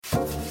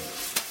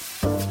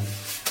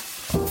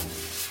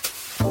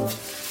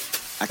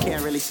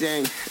can't really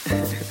sing.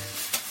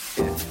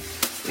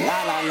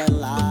 La la la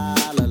la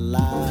la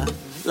la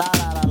la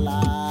la la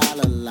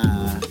la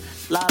la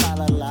la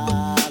la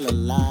la la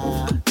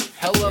la.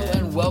 Hello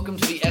and welcome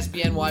to the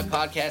SBNY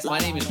podcast. My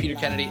name is Peter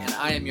Kennedy and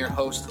I am your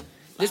host.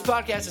 This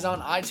podcast is on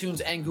iTunes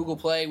and Google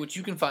Play, which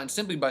you can find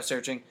simply by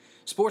searching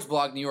Sports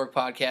Blog New York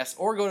Podcast,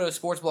 or go to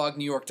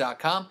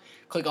sportsblognewyork.com,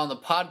 click on the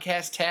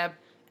podcast tab.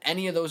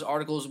 Any of those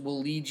articles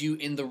will lead you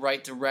in the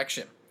right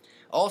direction.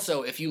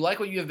 Also, if you like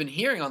what you have been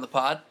hearing on the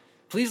pod,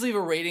 please leave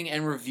a rating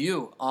and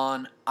review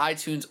on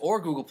iTunes or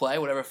Google Play,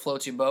 whatever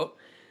floats your boat,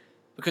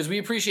 because we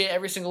appreciate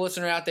every single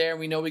listener out there.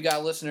 We know we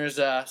got listeners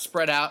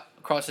spread out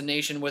across the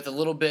nation with a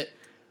little bit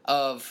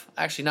of,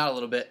 actually not a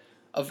little bit,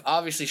 of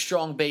obviously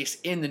strong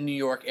base in the New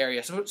York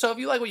area. So if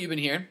you like what you've been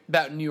hearing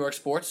about New York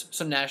sports,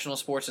 some national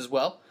sports as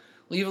well,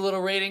 leave a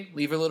little rating,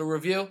 leave a little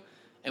review,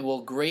 and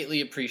we'll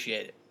greatly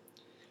appreciate it.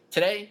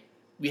 Today,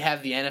 we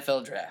have the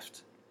NFL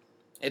Draft.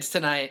 It's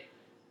tonight.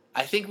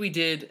 I think we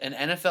did an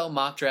NFL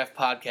mock draft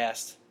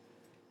podcast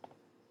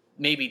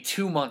maybe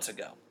 2 months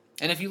ago.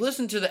 And if you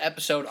listened to the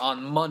episode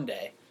on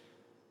Monday,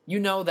 you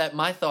know that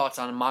my thoughts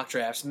on mock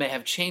drafts may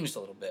have changed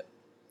a little bit.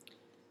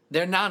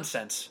 They're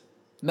nonsense.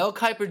 Mel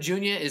Kiper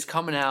Jr. is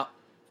coming out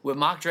with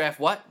mock draft,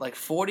 like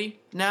 40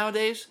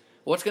 nowadays?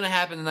 What's going to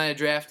happen the night of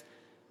draft?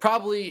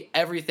 Probably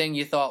everything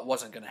you thought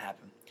wasn't going to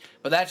happen.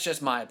 But that's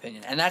just my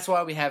opinion. And that's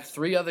why we have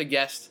 3 other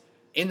guests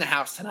in the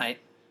house tonight.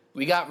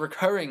 We got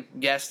recurring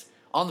guests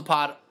on the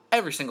pod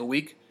every single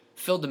week.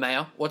 Phil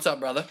DeMeo. What's up,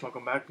 brother?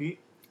 Welcome back, Pete.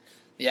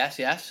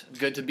 Yes.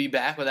 Good to be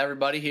back with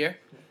everybody here.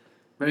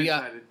 Very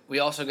excited. We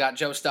also got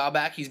Joe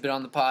Staubach. He's been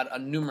on the pod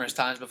numerous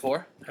times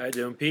before. How you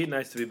doing, Pete?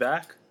 Nice to be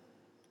back.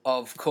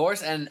 Of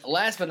course. And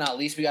last but not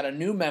least, we got a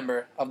new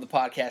member of the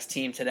podcast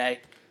team today.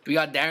 We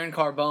got Darren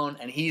Carbone,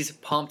 and he's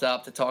pumped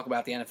up to talk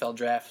about the NFL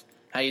Draft.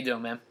 How you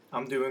doing, man?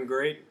 I'm doing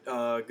great.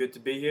 Good to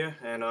be here,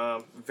 and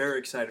very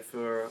excited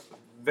for a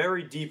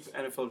very deep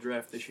NFL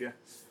Draft this year.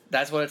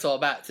 That's what it's all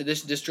about. So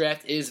this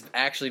draft is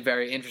actually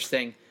very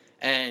interesting,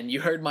 and you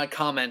heard my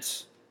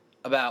comments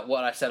about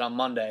what I said on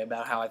Monday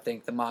about how I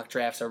think the mock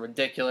drafts are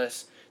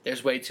ridiculous.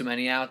 There's way too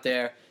many out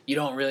there. You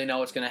don't really know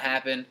what's going to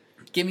happen.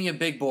 Give me a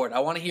big board. I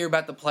want to hear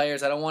about the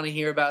players. I don't want to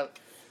hear about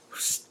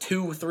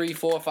 2, 3,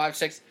 4, 5,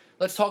 6.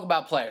 Let's talk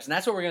about players, and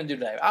that's what we're going to do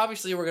today.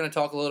 Obviously, we're going to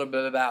talk a little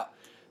bit about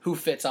who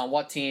fits on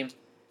what team,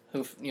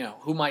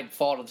 who might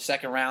fall to the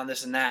second round,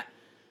 this and that.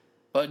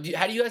 But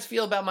how do you guys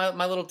feel about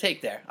my little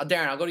take there?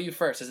 Darren, I'll go to you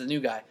first as a new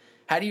guy.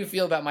 How do you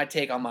feel about my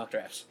take on mock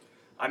drafts?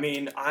 I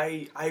mean,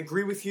 I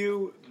agree with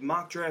you.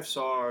 Mock drafts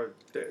are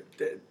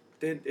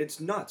it's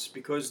nuts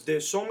because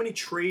there's so many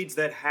trades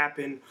that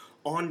happen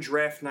on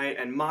draft night,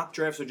 and mock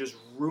drafts are just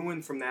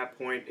ruined from that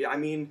point. I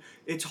mean,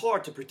 it's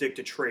hard to predict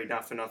a trade,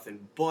 not for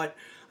nothing. But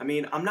I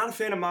mean, I'm not a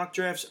fan of mock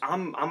drafts.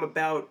 I'm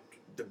about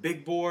the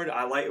big board.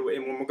 I like, and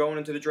when we're going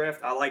into the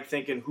draft, I like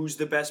thinking who's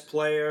the best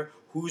player,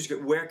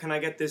 where can I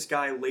get this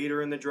guy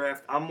later in the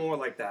draft. I'm more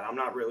like that. I'm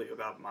not really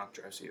about mock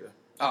drafts either.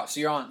 Oh,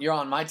 so you're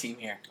on my team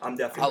here. I'm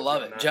definitely. I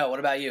love it, Joe. What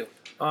about you?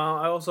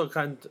 I also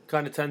kind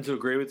of tend to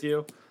agree with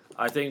you.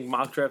 I think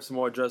mock drafts are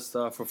more just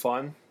for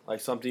fun,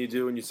 like something you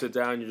do when you sit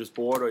down, you're just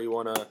bored, or you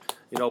want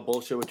to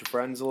bullshit with your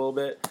friends a little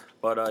bit.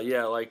 But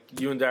yeah, like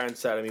you and Darren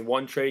said, I mean,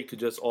 one trade could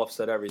just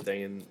offset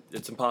everything, and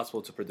it's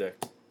impossible to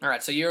predict. All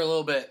right, so you're a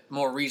little bit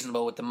more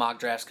reasonable with the mock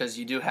drafts because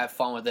you do have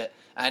fun with it.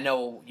 I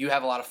know you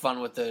have a lot of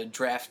fun with the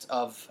draft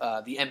of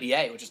the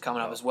NBA, which is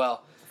coming up as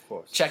well. Of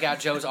course. Check out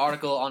Joe's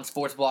article on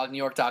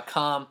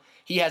sportsblognewyork.com.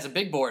 He has a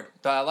big board.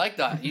 I like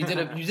that. You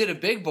did a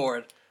big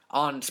board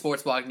on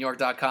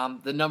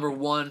sportsblognewyork.com. The number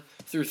 1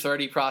 through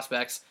 30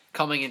 prospects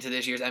coming into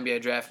this year's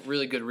NBA draft.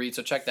 Really good read,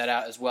 so check that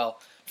out as well.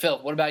 Phil,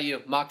 what about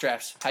you? Mock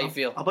drafts. How you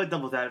feel? I'll play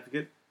devil's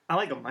advocate. I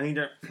like them. I think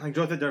they're, like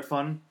Joe said, they're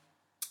fun.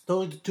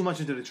 Don't look too much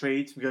into the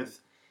trades because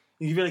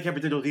you really can't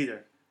predict those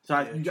either. So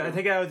I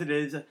take it out as it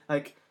is.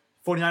 Like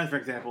 49ers, for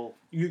example.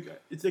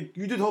 It's like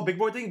you do the whole big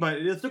board thing, but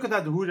let's look at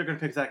that who they're going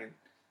to pick second.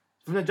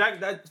 For me,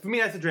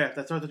 that's the draft.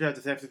 That starts the draft,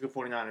 the San Francisco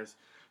 49ers.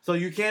 So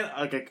you can't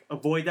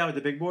avoid that with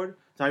the big board.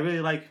 So I really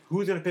like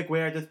who's going to pick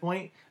where at this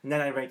point, and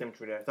then I rank them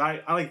through that. So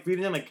I like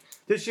reading them. Like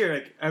this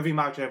year, every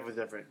mock draft was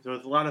different. So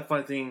it's a lot of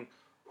fun seeing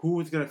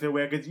who's going to fit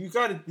where. Because you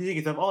got to think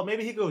yourself, oh,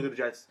 maybe he goes to the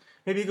Jets.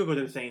 Maybe he could go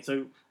to the Saints.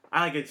 So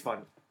I like it's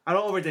fun. I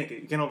don't overthink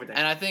it. You can't overthink it.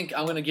 And I think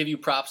I'm going to give you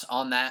props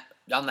on that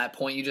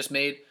point you just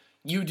made.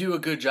 You do a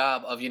good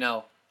job of,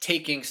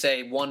 taking,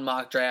 say, one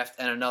mock draft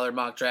and another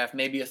mock draft,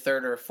 maybe a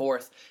third or a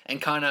fourth, and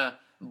kind of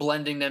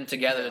blending them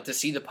together to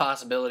see the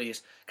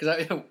possibilities.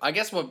 Because I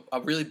guess what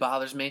really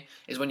bothers me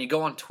is when you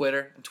go on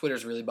Twitter, and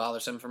Twitter's really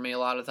bothersome for me a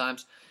lot of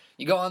times,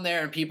 you go on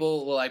there and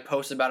people will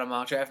post about a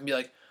mock draft and be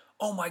like,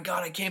 oh my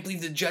God, I can't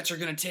believe the Jets are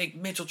going to take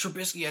Mitchell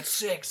Trubisky at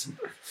 6. And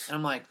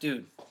I'm like,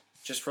 dude,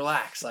 just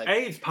relax.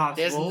 It's possible.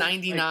 There's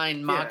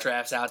 99 mock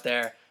drafts out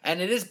there,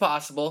 and it is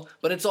possible,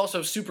 but it's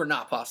also super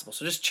not possible.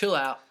 So just chill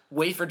out,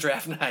 wait for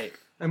draft night.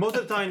 And most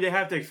of the time, they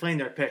have to explain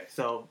their pick.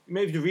 So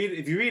maybe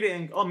if you read it,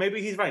 and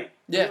maybe he's right.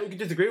 Yeah. You can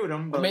disagree with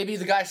him. But Or maybe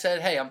the guy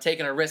said, "Hey, I'm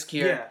taking a risk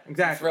here. Yeah,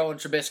 exactly. Throwing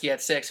Trubisky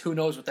at 6. Who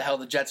knows what the hell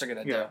the Jets are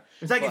gonna do?"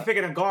 It's like he's But-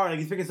 picking a guard. Like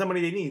he's picking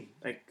somebody they need.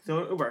 Like so,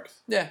 it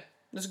works. Yeah,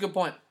 that's a good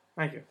point.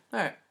 Thank you. All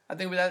right, I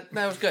think that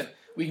was good.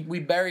 We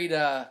buried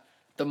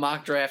the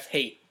mock draft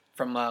hate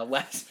from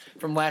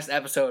last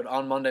episode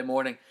on Monday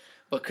morning,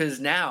 because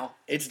now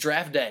it's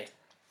draft day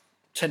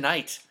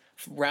tonight,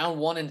 round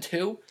 1 and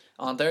 2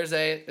 on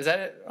Thursday. Is that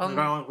it?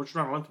 Which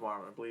round one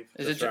tomorrow? I believe.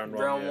 Is Just it round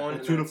Round yeah. one, And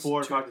and 2 to that's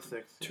 4, 2 5 to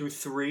 6. 2,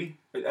 3,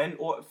 and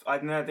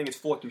I think it's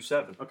 4 through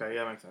 7. Okay,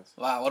 yeah, makes sense.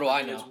 Wow, what do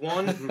I It's know?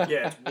 one, it's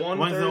one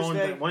One's the one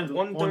Thursday, thing- one's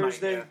one one night,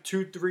 Thursday, yeah.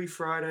 2, 3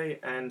 Friday,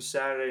 and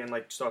Saturday, and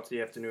like starts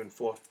the afternoon,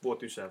 4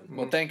 through 7.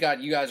 Well, thank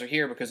God you guys are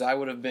here, because I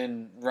would have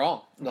been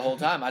wrong the whole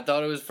time. I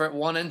thought it was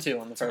 1 and 2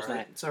 on the first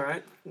night. It's all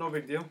right. No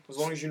big deal. As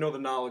long as you know the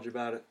knowledge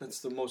about it, that's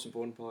the most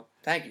important part.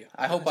 Thank you.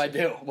 I hope I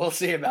do. We'll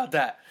see about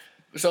that.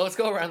 So let's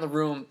go around the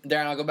room.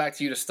 Darren, I'll go back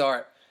to you to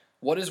start.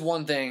 What is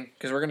one thing,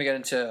 because we're going to get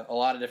into a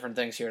lot of different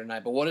things here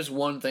tonight, but what is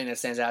one thing that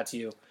stands out to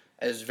you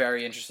as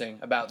very interesting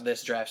about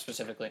this draft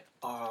specifically?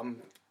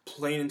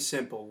 Plain and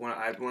simple. When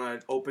I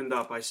opened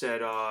up, I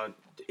said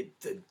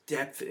the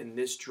depth in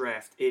this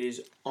draft, it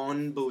is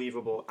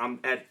unbelievable. I'm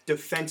at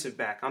defensive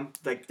back. I'm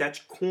like, that's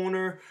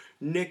corner,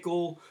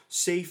 nickel,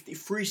 safety,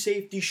 free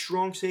safety,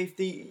 strong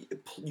safety.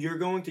 You're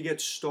going to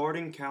get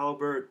starting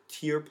caliber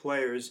tier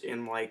players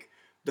in like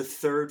the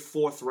 3rd,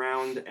 4th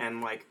round, and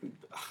like,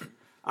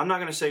 I'm not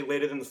gonna say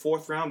later than the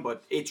 4th round,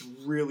 but it's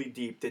really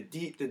deep. The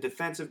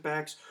defensive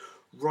backs,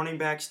 running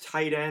backs,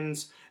 tight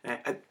ends,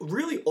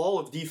 really all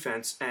of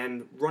defense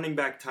and running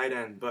back, tight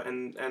end. But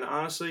and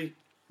honestly,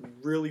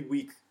 really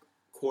weak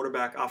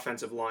quarterback,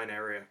 offensive line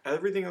area.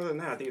 Everything other than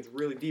that, I think it's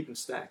really deep and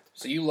stacked.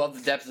 So you love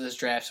the depth of this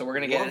draft, so we're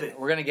gonna Love it.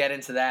 we're gonna get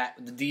into that.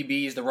 The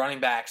DBs, the running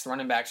backs. The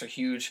running backs are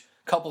huge.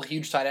 Couple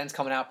huge tight ends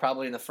coming out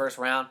probably in the first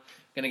round.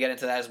 Gonna get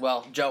into that as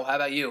well. Joe, how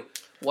about you?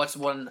 What's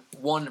one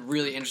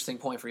really interesting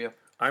point for you?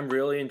 I'm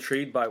really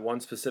intrigued by one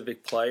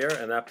specific player,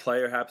 and that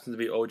player happens to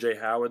be O.J.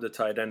 Howard, the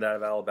tight end out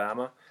of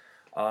Alabama.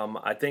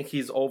 I think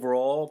he's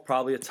overall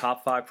probably a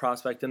top 5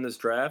 prospect in this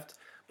draft.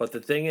 But the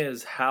thing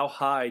is, how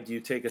high do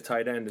you take a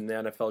tight end in the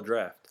NFL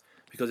draft?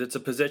 Because it's a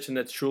position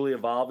that's truly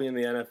evolving in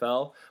the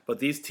NFL. But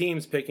these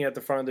teams picking at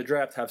the front of the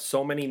draft have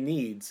so many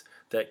needs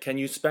that can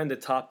you spend a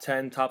top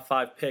 10, top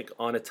 5 pick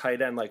on a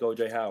tight end like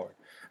O.J. Howard?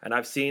 And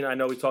I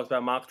know we talked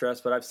about mock drafts,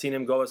 but I've seen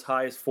him go as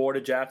high as 4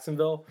 to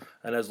Jacksonville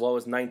and as low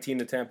as 19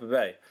 to Tampa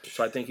Bay.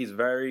 So I think he's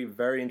very,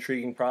 very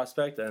intriguing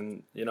prospect.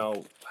 And,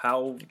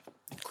 how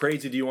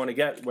crazy do you want to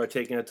get by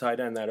taking a tight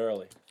end that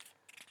early?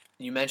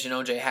 You mentioned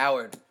O.J.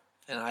 Howard,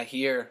 and I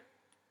hear,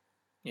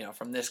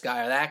 from this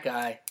guy or that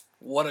guy,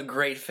 what a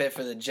great fit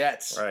for the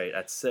Jets. Right,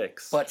 at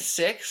 6. But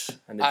 6?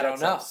 And the I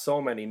Jets don't know. have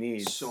so many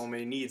needs. So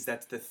many needs.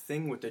 That's the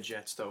thing with the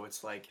Jets, though.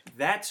 It's like,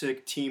 that's a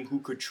team who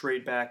could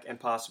trade back and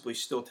possibly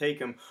still take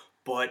him,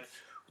 but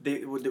are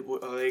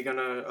they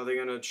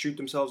gonna shoot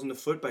themselves in the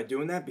foot by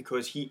doing that?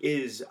 Because he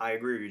is, I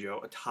agree with you,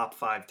 Joe, a top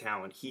 5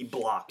 talent. He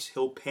blocks.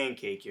 He'll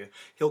pancake you.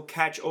 He'll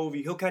catch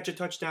He'll catch a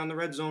touchdown in the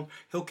red zone.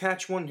 He'll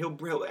catch one. He'll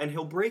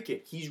break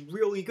it. He's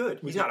really good.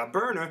 He's not a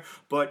burner,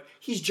 but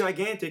he's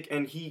gigantic,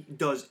 and he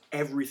does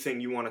everything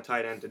you want a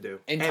tight end to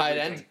do. In tight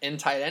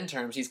end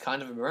terms, he's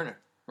kind of a burner,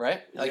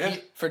 right? Yeah.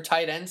 For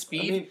tight end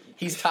speed,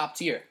 he's top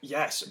tier.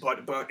 Yes,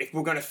 but if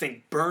we're gonna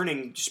think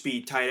burning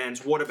speed tight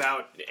ends, what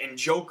about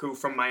Njoku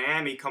from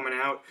Miami coming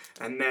out?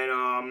 And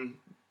then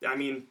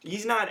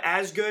he's not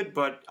as good,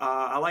 but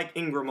I like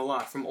Ingram a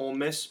lot from Ole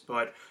Miss.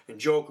 But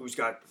Njoku's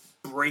got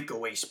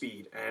breakaway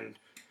speed, and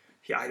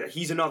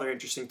he's another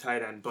interesting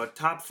tight end. But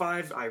top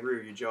 5, I agree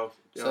with you, Joe.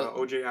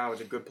 O.J.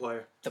 Howard's a good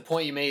player. The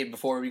point you made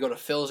before we go to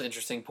Phil's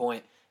interesting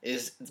point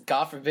is,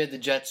 God forbid the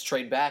Jets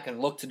trade back and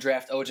look to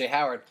draft O.J.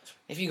 Howard.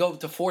 If you go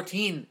to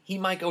 14, he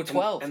might go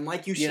 12. And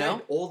like you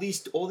said, all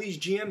these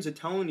GMs are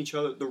telling each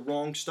other the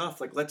wrong stuff.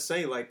 Like, let's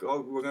say, we're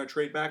going to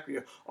trade back.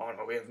 Oh,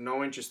 no, we have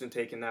no interest in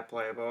taking that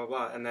player, blah,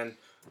 blah, blah. And then,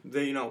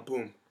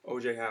 boom,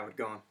 O.J. Howard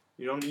gone.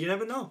 You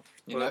never know.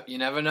 You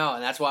never know.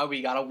 And that's why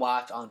we got to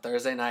watch on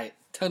Thursday night,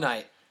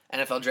 tonight,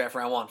 NFL Draft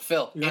Round 1.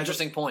 Phil,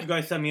 interesting point. You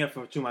guys set me up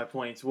for 2 of my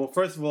points. Well,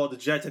 first of all, the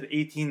Jets had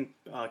 18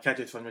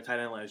 catches from their tight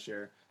end last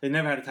year. They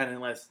never had a tight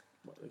end less.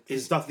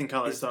 Is Dustin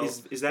Keller. Is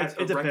that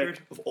a record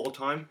of all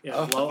time?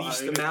 Yeah,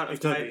 least amount of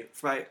tight.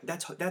 Right.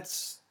 That's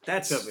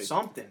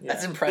something. Yeah.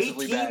 That's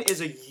impressively 18 bad. is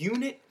a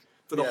unit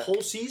for the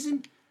whole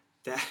season.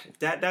 I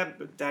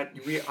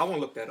want to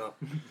look that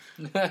up.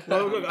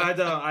 Well, look, I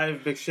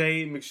have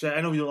McShay.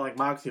 I know we don't like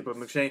Moxie, but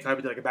McShay and Kyber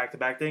did like a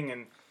back-to-back thing,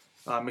 and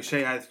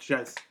McShay has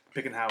Jets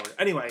picking Howard.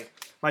 Anyway,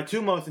 my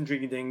 2 most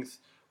intriguing things.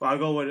 Well, I'll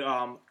go with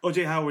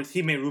O.J. Howard's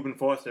teammate Reuben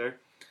Foster.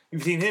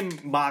 You've seen him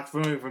mocked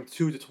from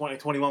 2 to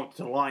 21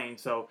 to the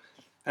Lions,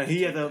 and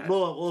he has a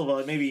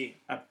little maybe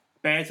a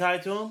bad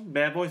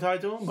boy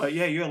side to him. But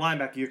yeah, you're a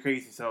linebacker, you're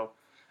crazy. So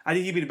I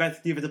think he'd be the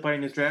best defensive player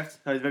in this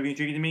draft. That is very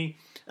intriguing to me.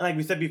 And like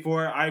we said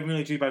before, I'm really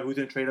intrigued by who's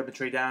going to trade up and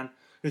trade down.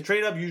 Because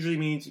trade up usually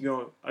means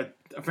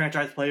a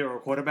franchise player or a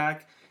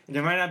quarterback,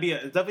 there might not be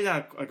it's definitely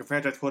not like a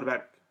franchise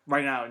quarterback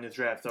right now in this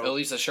draft. So At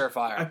least a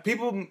surefire.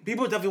 people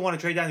definitely want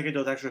to trade down to get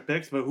those extra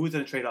picks, but who's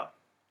going to trade up?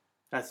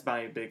 That's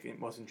my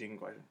most intriguing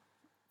question.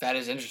 That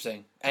is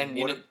interesting. And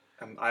you know,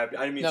 I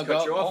didn't mean to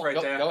cut you off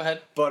there. Go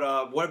ahead.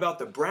 But what about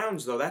the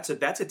Browns though? That's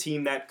a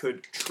team that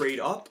could trade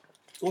up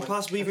or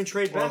possibly even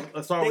trade back.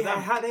 Let's start with them.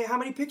 How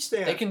many picks they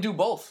have? They can do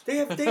both. They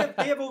have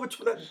over.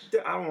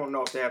 I don't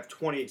know if they have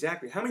 20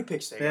 exactly. How many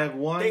picks They have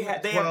 1, They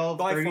 12, have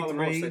by far the 33.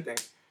 most, I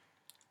think.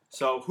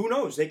 So who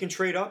knows? They can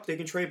trade up. They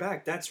can trade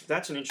back. That's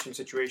an interesting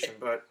situation.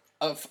 But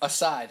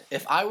Aside,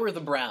 if I were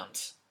the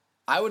Browns,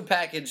 I would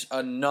package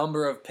a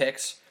number of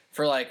picks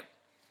for like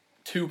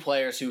 2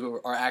 players who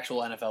are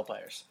actual NFL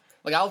players.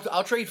 Like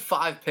I'll trade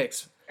 5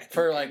 picks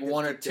for like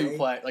 1 or 2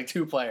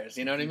 2 players.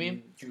 You know what I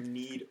mean? you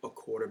need a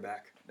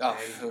quarterback. Oh,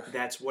 And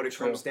that's what it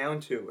true. comes down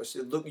to. I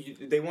said, look,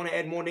 they want to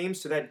add more names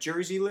to that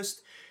jersey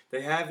list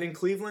they have in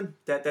Cleveland.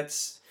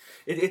 It's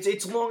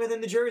longer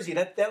than the jersey.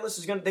 That list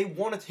is they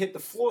want to hit the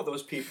floor.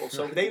 Those people,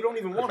 so they don't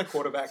even want a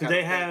quarterback. So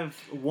they have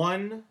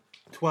 1,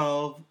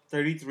 12,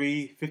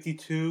 33,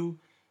 52,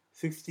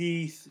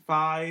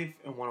 65,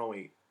 and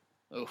 108.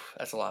 Oof,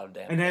 that's a lot of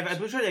damage. And they have,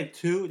 I'm sure they have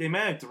 2. They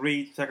might have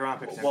 3 second-round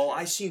picks. Well,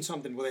 I seen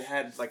something where they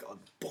had like a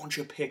bunch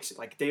of picks.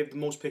 Like they have the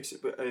most picks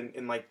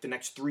in like the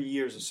next 3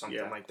 years or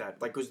something like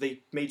that. Like because they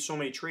made so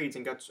many trades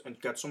and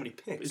got so many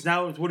picks.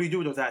 Now, what do you do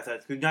with those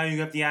assets? Because now you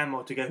have the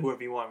ammo to get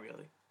whoever you want,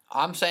 really.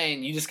 I'm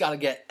saying you just got to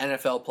get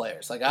NFL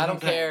players. Like I don't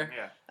care.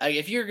 Yeah. Like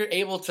if you're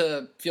able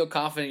to feel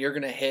confident you're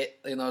going to hit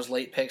in those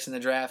late picks in the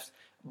draft,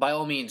 by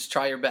all means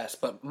try your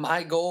best. But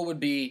my goal would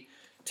be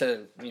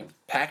to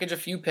package a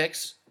few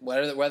picks,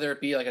 whether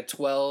it be like a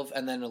 12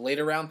 and then a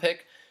later round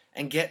pick,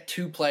 and get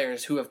 2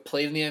 players who have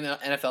played in the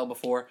NFL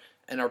before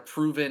and are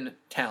proven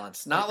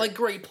talents. Not like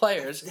great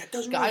players, That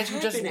doesn't guys really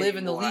who just happen live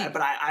in the anymore. league.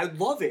 But I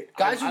love it.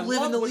 Guys who I live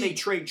in love the when they league.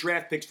 trade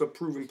draft picks for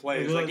proven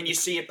players. Like, and you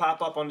see it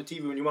pop up on the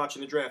TV when you're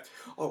watching the draft.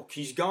 Oh,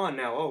 he's gone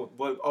now.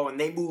 And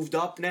they moved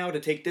up now to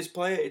take this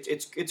player.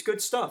 It's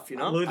good stuff, you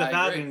know. Look at the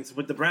I agree. Falcons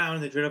with the Browns.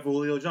 They traded up for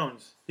Julio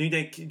Jones.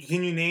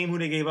 Can you name who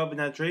they gave up in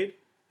that trade?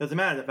 Doesn't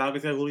matter. The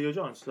Falcons got Julio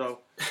Jones. So,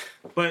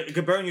 but it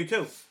could burn you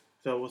too.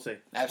 So we'll see.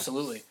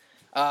 Absolutely.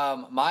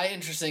 My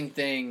interesting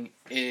thing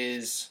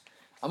is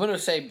I'm going to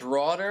say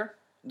broader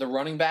the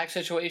running back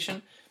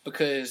situation,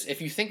 because if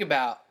you think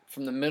about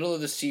from the middle of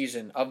the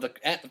season of the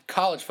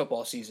college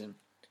football season,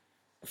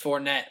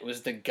 Fournette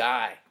was the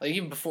guy. Like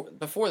even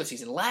before the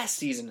season, last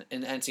season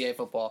in NCAA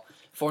football,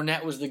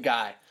 Fournette was the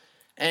guy,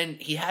 and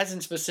he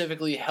hasn't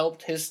specifically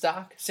helped his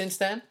stock since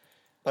then,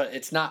 but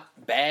it's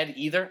not bad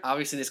either.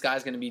 Obviously, this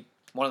guy's going to be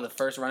one of the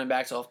first running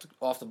backs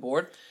off the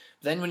board.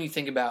 Then when you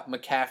think about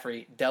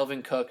McCaffrey,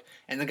 Delvin Cook,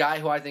 and the guy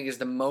who I think is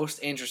the most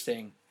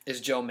interesting is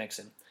Joe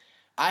Mixon.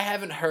 I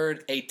haven't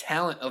heard a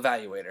talent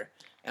evaluator,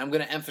 and I'm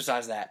going to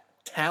emphasize that,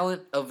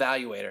 talent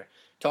evaluator,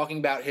 talking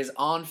about his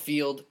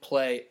on-field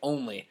play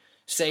only,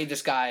 say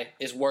this guy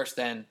is worse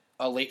than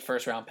a late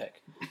first-round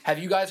pick. Have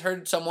you guys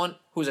heard someone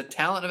who's a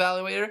talent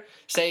evaluator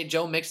say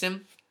Joe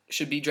Mixon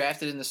should be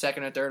drafted in the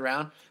 2nd or 3rd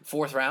round,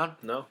 4th round?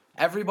 No.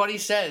 Everybody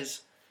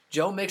says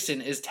Joe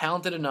Mixon is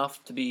talented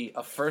enough to be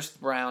a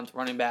first-round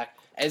running back,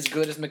 as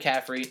good as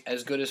McCaffrey,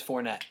 as good as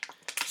Fournette.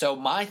 So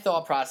my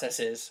thought process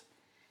is,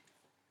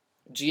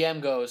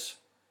 GM goes,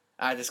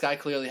 all right, this guy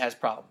clearly has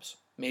problems.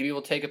 Maybe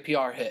we'll take a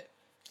PR hit.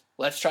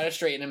 Let's try to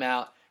straighten him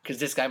out because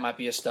this guy might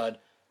be a stud.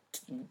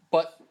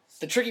 But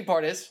the tricky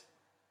part is,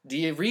 do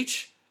you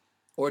reach,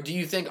 or do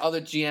you think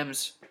other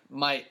GMs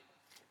might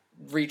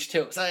reach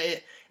too? So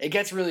it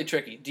gets really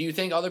tricky. Do you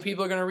think other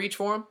people are going to reach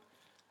for him,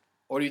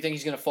 or do you think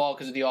he's going to fall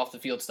because of the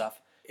off-the-field stuff?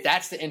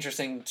 That's the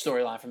interesting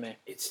storyline for me.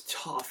 It's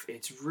tough.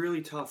 It's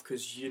really tough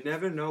because you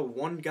never know.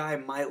 One guy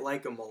might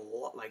like him a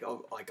lot, like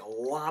a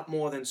lot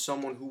more than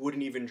someone who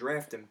wouldn't even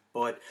draft him.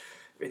 But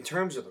in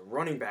terms of the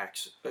running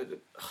backs,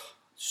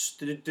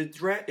 the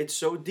draft, it's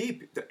so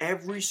deep.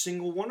 Every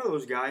single one of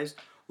those guys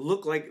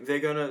look like they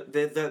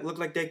look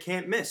like they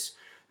can't miss.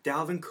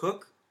 Dalvin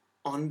Cook,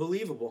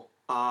 unbelievable.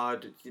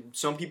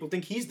 Some people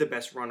think he's the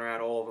best runner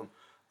out of all of them.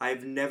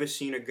 I've never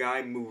seen a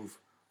guy move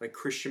like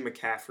Christian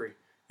McCaffrey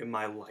in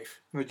my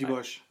life. Reggie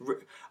Bush.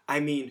 I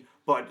mean,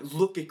 but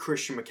look at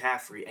Christian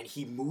McCaffrey, and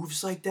he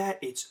moves like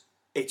that.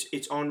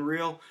 It's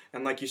unreal.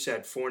 And like you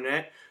said,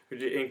 Fournette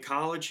in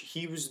college,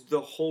 he was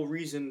the whole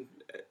reason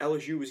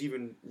LSU was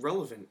even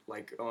relevant.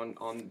 Like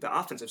on the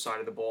offensive side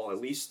of the ball, at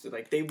least,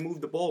 like they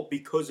moved the ball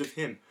because of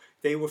him.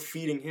 They were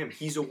feeding him.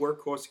 He's a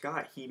workhorse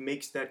guy. He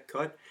makes that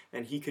cut,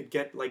 and he could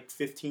get like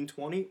 15,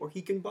 20, or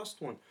he can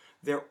bust one.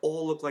 They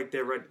all look like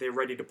they're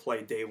ready to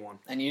play day one.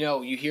 And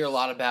you hear a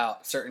lot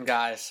about certain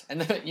guys.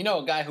 And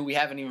a guy who we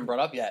haven't even brought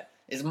up yet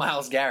is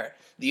Myles Garrett,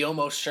 the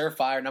almost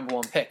surefire number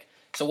 1 pick.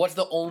 So what's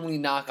the only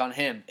knock on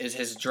him is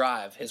his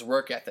drive, his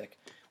work ethic.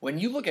 When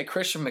you look at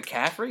Christian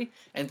McCaffrey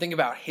and think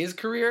about his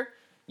career,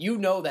 you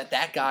know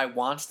that guy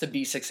wants to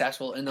be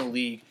successful in the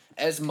league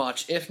as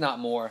much, if not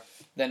more,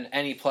 than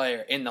any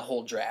player in the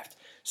whole draft.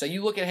 So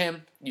you look at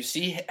him, you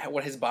see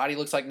what his body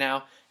looks like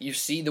now, you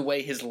see the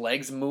way his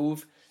legs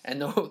move, and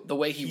the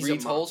way he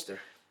reads holes.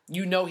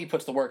 you know he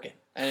puts the work in,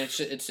 and it's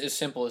as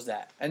simple as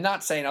that. And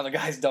not saying other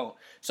guys don't.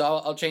 So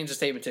I'll change the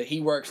statement to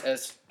he works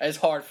as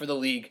hard for the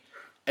league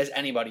as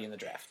anybody in the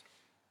draft.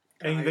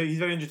 And he's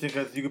very interesting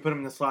because you can put him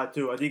in the slot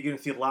too. I think you're going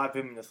to see a lot of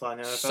him in the slot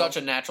in the NFL. Such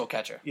a natural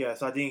catcher. Yeah,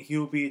 so I think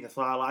he'll be in the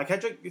slot a lot.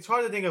 It's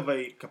hard to think of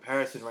a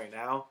comparison right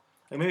now.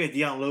 Like maybe a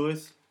Deion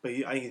Lewis, but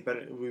I think he's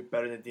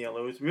better than Deion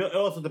Lewis. It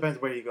also depends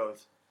where he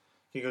goes.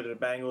 He can go to the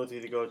Bengals, he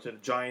could go to the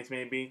Giants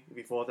maybe, if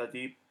he falls that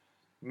deep.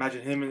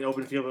 Imagine him in the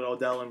open field with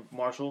Odell and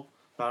Marshall.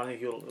 But I don't think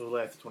he'll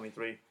last to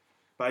 23.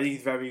 But I think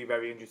he's very,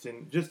 very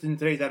interesting. Just in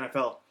today's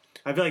NFL.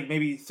 I feel like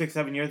maybe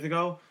 6-7 years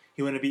ago,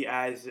 he wouldn't be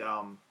as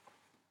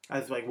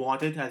like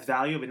wanted, as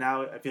value, but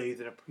now I feel he's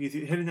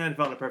hitting the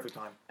NFL in a perfect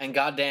time. And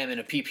goddamn, in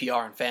a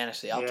PPR and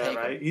fantasy, I'll take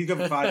right. him. He's good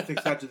for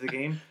 5-6 catches a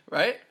game.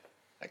 Right?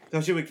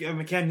 Especially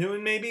with Cam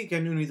Newton, maybe.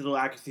 Cam Newton needs a little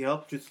accuracy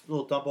help, just a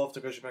little dump off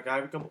to Christian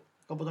McCaffrey a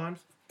couple times.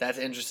 That's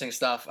interesting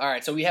stuff. All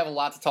right, so we have a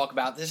lot to talk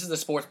about. This is the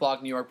Sports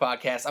Blog New York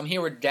podcast. I'm here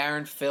with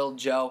Darren, Phil,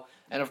 Joe,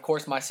 and of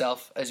course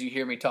myself, as you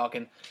hear me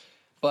talking.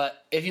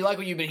 But if you like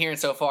what you've been hearing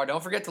so far,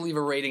 don't forget to leave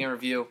a rating and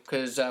review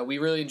because we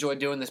really enjoy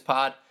doing this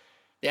pod.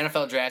 The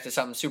NFL draft is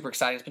something super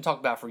exciting. It's been talked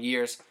about for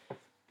years.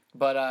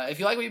 But if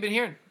you like what you've been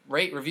hearing,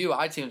 rate, review,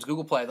 iTunes,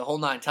 Google Play, the whole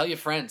nine. Tell your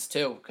friends,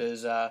 too,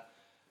 because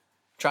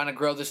trying to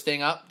grow this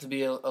thing up to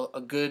be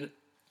a good,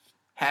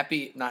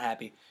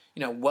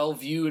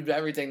 well-viewed,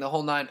 everything, the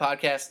whole nine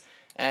podcast.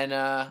 And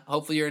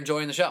hopefully you're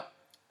enjoying the show.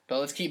 But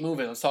let's keep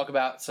moving. Let's talk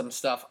about some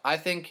stuff. I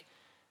think...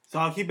 So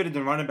I'll keep it in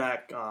the running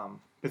back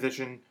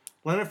position.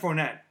 Leonard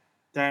Fournette.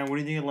 Darren, what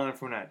do you think of Leonard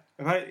Fournette?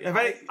 If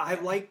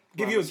I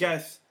give you a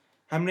guess,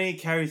 how many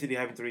carries did he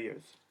have in 3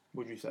 years,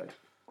 would you say?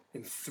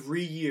 In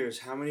 3 years,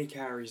 how many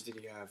carries did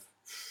he have?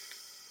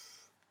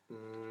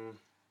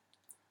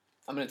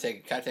 I'm going to take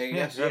it. Can I take a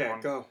guess? Yeah,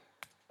 go.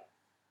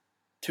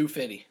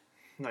 250.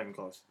 Not even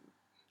close.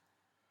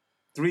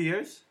 3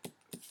 years?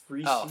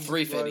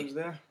 350. Was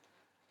there?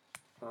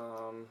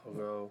 I'll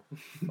go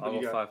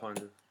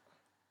 500.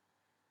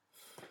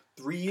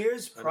 3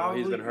 years? I know,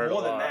 Probably he's been hurt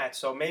more a than lot. that.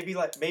 So maybe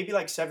like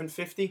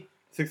 750.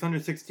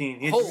 616.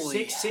 He had Holy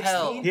 616?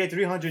 hell. He had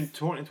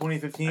 320 in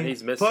 2015. And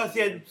he's missing Plus,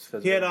 games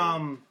 'cause he had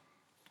of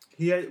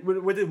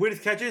with his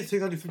catches,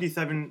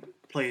 657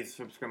 plays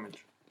from scrimmage.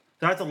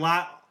 So that's a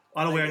lot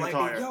of wear and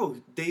tire.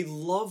 They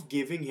love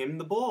giving him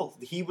the ball.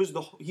 He was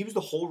the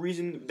whole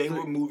reason they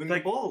were moving the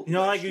ball. You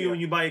know, last like year.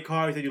 when you buy a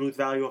car, you said you lose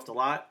value off the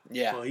lot.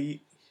 Yeah. Well,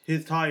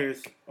 his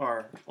tires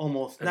are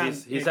almost.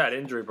 He's had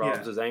injury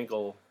problems. Yeah. His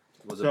ankle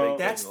was a So-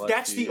 big thing.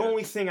 That's few the years.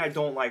 only thing I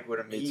don't like with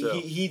him. Me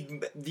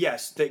too.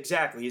 Yes,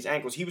 exactly. His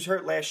ankles. He was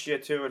hurt last year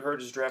too. It hurt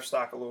his draft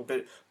stock a little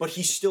bit, but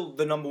he's still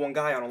the number one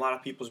guy on a lot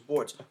of people's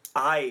boards.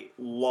 I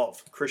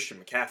love Christian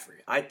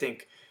McCaffrey. I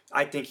think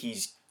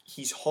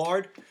he's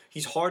hard.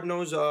 He's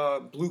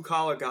hard-nosed,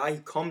 blue-collar guy. He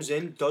comes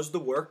in, does the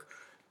work,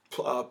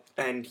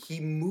 and he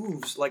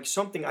moves like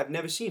something I've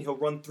never seen. He'll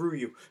run through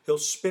you. He'll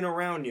spin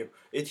around you.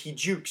 He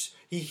jukes.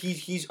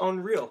 He's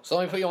unreal. So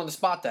let me put you on the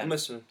spot then.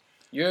 Listen.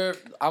 I'm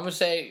going to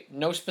say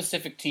no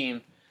specific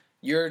team.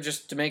 You're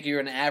just, to make you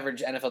an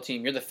average NFL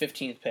team, you're the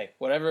 15th pick.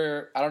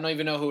 Whatever, I don't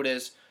even know who it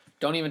is.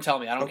 Don't even tell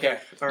me. I don't Okay,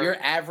 care. all right. Your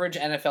average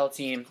NFL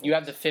team, you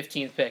have the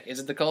 15th pick. Is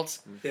it the Colts?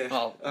 Yeah.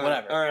 Well, All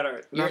right, whatever. All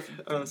right.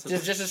 You're-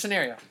 Just a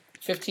scenario.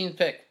 15th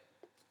pick.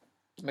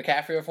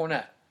 McCaffrey or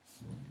Fournette?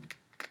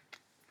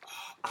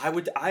 I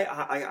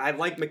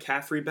like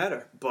McCaffrey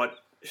better, but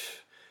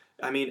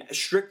I mean,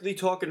 strictly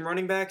talking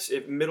running backs,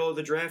 if middle of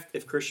the draft,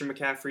 if Christian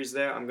McCaffrey's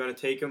there, I'm going to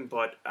take him.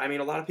 But I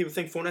mean, a lot of people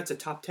think Fournette's a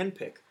top 10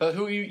 pick. But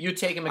who you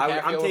taking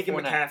McCaffrey I'm over taking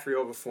Fournette? McCaffrey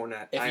over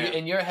Fournette. If you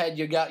in your head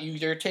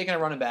you're taking a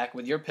running back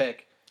with your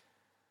pick,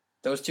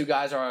 those two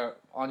guys are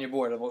on your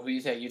board. Who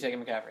you take? You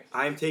taking McCaffrey?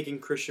 I'm taking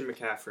Christian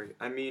McCaffrey.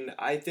 I mean,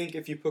 I think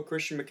if you put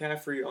Christian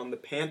McCaffrey on the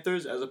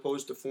Panthers as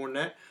opposed to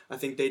Fournette, I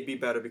think they'd be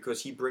better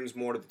because he brings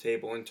more to the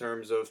table in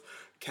terms of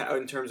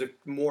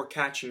more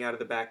catching out of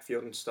the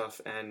backfield and stuff.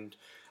 And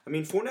I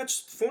mean,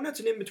 Fournette's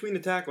an in between the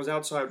tackles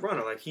outside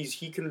runner. Like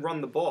he can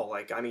run the ball.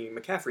 Like I mean,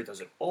 McCaffrey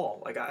does it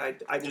all. Like I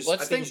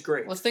think he's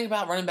great. Let's think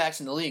about running backs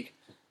in the league.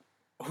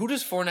 Who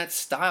does Fournette's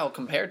style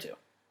compare to?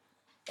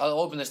 I'll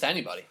open this to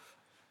anybody.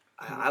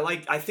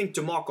 I think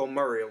DeMarco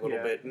Murray a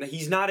little bit. And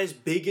he's not as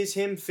big as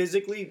him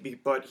physically,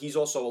 but he's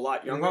also a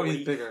lot younger.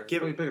 Murray's bigger.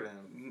 Way bigger than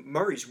him.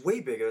 Murray's way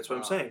bigger. That's what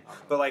I'm saying.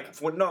 But like,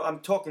 I'm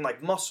talking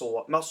like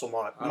muscle I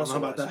don't know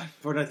about that.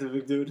 Fournette's a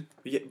big dude.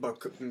 Yeah, but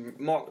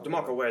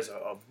DeMarco wears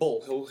a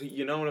bull.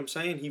 You know what I'm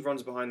saying? He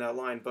runs behind that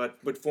line.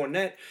 But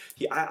Fournette,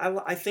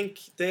 I think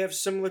they have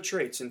similar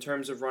traits in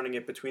terms of running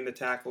it between the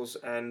tackles,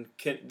 and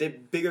they're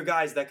bigger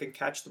guys that can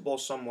catch the ball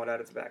somewhat out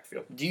of the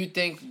backfield. Do you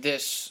think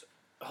this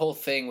whole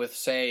thing with,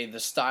 say, the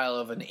style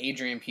of an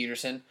Adrian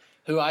Peterson,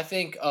 who I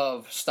think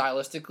of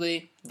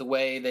stylistically, the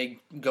way they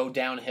go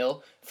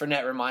downhill,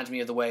 Fournette reminds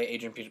me of the way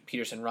Adrian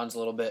Peterson runs a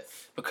little bit,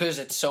 because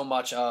it's so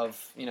much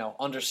of,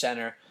 under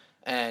center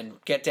and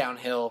get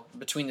downhill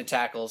between the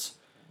tackles.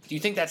 Do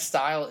you think that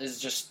style is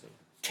just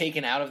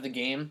taken out of the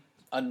game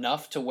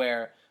enough to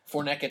where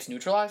Fournette gets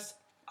neutralized?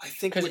 I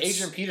think Because with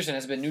Adrian Peterson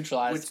has been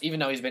neutralized, with- even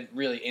though he's been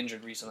really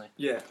injured recently.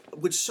 Yeah,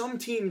 with some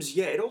teams,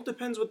 it all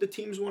depends what the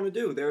teams want to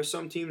do. There are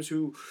some teams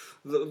who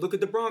look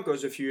at the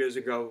Broncos a few years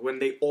ago when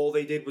all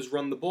they did was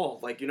run the ball.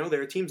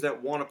 There are teams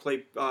that want to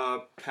play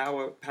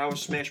power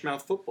smash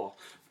mouth football,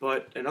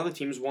 and other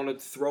teams want to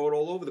throw it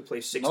all over the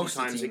place 60 Most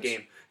of the times a teams.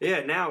 game.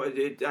 Yeah, now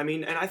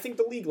and I think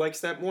the league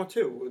likes that more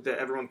too. That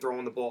everyone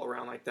throwing the ball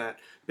around like that,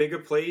 bigger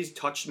plays,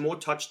 more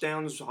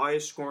touchdowns,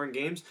 highest scoring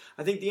games.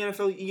 I think the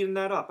NFL eating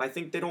that up. I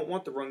think they don't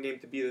want the run game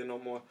to be there no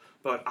more.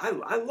 But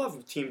I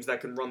love teams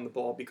that can run the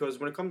ball because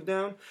when it comes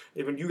down,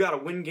 when you got to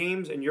win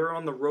games and you're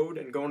on the road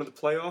and going to the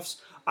playoffs,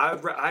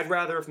 I'd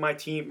rather if my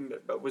team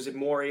was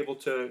more able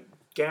to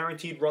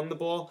guaranteed run the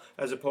ball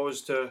as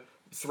opposed to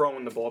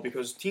throwing the ball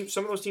because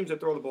some of those teams that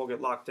throw the ball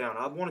get locked down.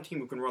 I want a team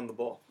who can run the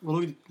ball. Well,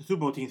 look at the Super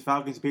Bowl teams,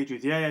 Falcons,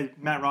 Patriots. Yeah,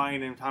 Matt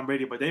Ryan and Tom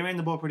Brady, but they ran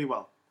the ball pretty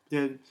well.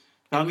 The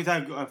Falcons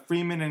had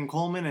Freeman and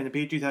Coleman, and the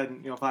Patriots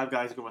had 5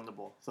 guys who could run the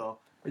ball. So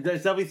it's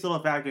definitely still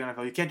a factor in the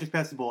NFL. You can't just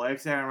pass the ball.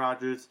 Ex Aaron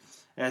Rodgers,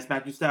 as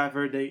Matthew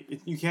Stafford,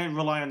 you can't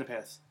rely on the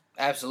pass.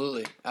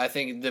 Absolutely. I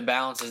think the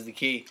balance is the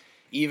key.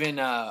 Even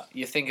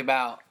you think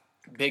about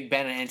Big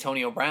Ben and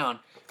Antonio Brown,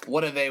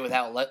 what are they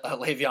without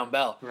Le'Veon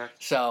Bell?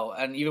 Correct. So,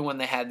 and even when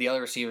they had the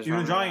other receivers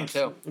Even the running around Giants.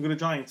 too. Look at the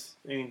Giants.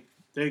 I mean,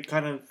 they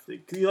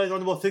run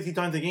the ball 60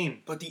 times a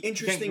game. But the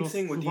interesting go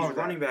thing with too these far with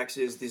that. running backs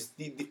is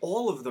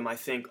all of them, I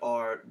think,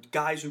 are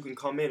guys who can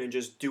come in and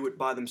just do it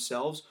by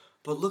themselves.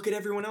 But look at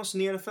everyone else in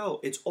the NFL.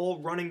 It's all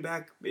running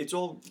back. It's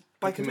all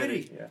by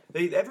committee.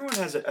 Yeah. Everyone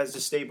has a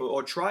stable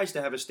or tries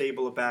to have a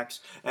stable of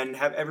backs and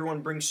have everyone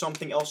bring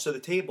something else to the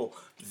table.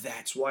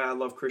 That's why I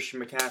love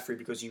Christian McCaffrey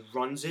because he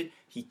runs it,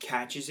 he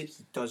catches it,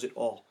 he does it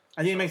all.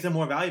 I think it makes them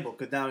more valuable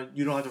because now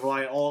you don't have to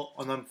rely all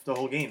on them the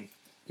whole game.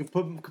 You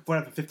can put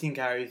up 15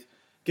 carries,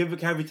 give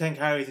McCaffrey 10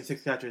 carries and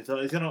 6 catches. So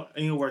it's gonna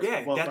work.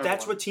 Yeah, well for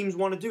that's everyone. what teams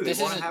want to do. They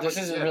This want to have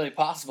isn't really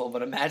possible,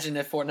 but imagine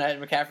if Fournette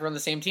and McCaffrey were on the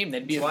same team.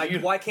 They'd be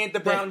Why can't the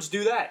Browns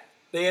do that?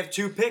 They have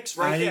 2 picks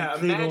right there.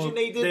 Cleveland- Imagine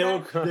they did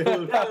that.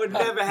 will- That would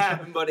never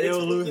happen. But They it's,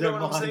 will lose you know their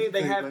what I'm mind, saying?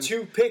 They have Cleveland.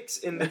 2 picks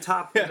in the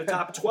top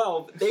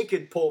 12. They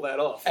could pull that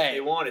off Hey, if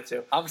they wanted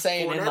to. I'm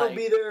saying in Fournette will like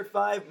be there at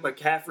 5.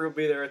 McCaffrey will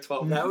be there at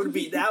 12. That would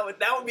be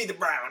the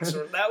Browns.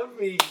 So that would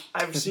be.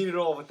 I've seen it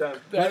all with them.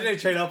 Imagine they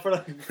trade up for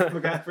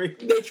McCaffrey.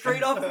 They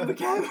trade off for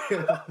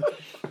McCaffrey.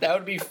 that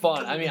would be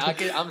fun. I mean,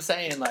 I'm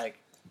saying like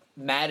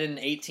Madden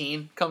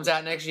 18 comes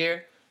out next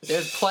year.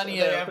 There's plenty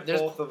They have of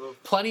there's both of them.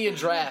 plenty of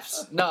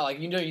drafts. No, like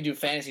you do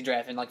fantasy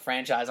draft and like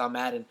franchise on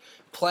Madden.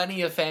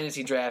 Plenty of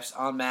fantasy drafts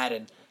on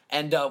Madden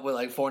end up with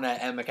like Fournette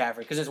and McCaffrey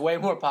because it's way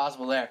more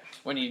possible there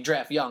when you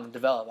draft young and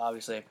develop.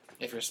 Obviously,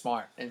 if you're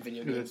smart in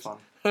video It's games. fun.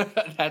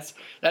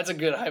 that's a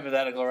good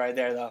hypothetical right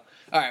there, though.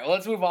 All right, well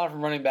let's move on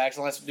from running backs.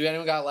 Do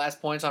anyone got last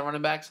points on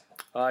running backs?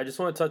 I just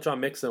want to touch on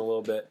Mixon a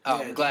little bit.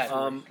 Oh, Yeah, I'm glad.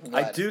 I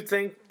Glad. do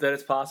think that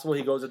it's possible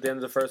he goes at the end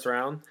of the first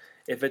round.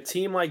 If a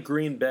team like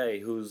Green Bay,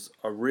 who's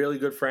a really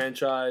good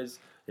franchise,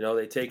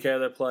 they take care of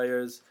their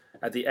players,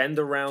 at the end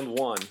of round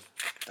 1,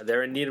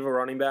 they're in need of a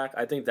running back,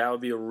 I think that would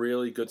be a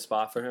really good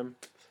spot for him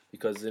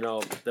because,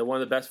 they're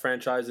one of the best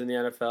franchises in the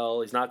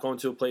NFL. He's not going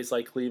to a place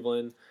like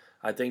Cleveland.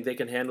 I think they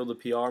can handle the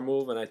PR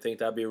move, and I think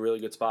that'd be a really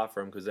good spot for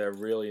him because they're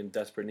really in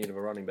desperate need of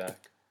a running back.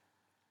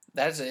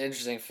 That's an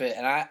interesting fit,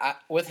 and I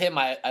with him,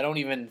 I don't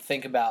even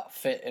think about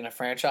fit in a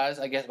franchise,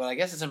 I guess, but I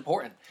guess it's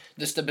important.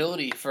 The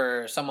stability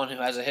for someone who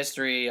has a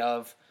history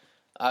of,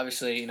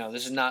 obviously,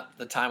 this is not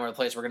the time or the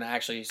place we're going to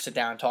actually sit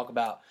down and talk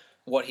about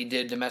what he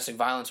did domestic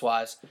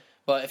violence-wise,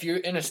 but if you're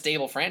in a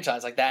stable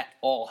franchise like that,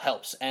 all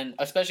helps, and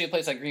especially a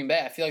place like Green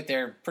Bay, I feel like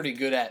they're pretty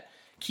good at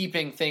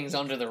keeping things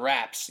under the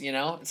wraps,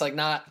 It's like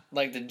not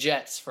like the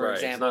Jets, for Right,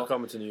 example. he's not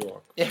coming to New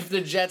York. If the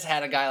Jets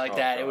had a guy like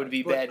that, it God. would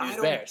be But bad news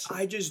Bears.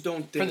 I just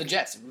don't think For the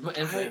Jets,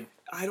 and for him.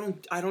 I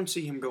don't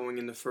see him going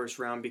in the first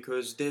round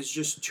because there's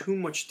just too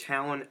much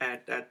talent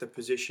at the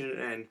position,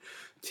 and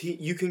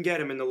you can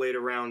get him in the later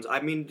rounds. I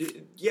mean,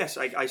 yes,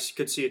 I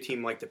could see a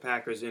team like the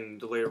Packers in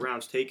the later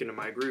rounds taking him.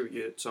 I agree with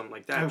you, something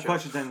like that. I have a Joe.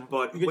 question then.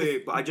 But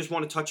wait, I just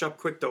want to touch up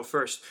quick though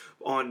first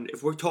on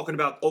if we're talking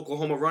about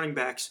Oklahoma running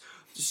backs.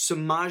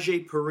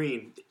 Samaje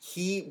Perine,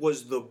 he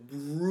was the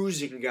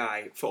bruising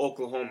guy for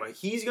Oklahoma.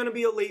 He's going to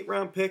be a late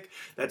round pick.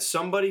 That's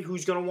somebody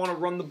who's going to want to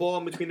run the ball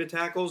in between the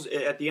tackles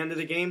at the end of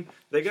the game.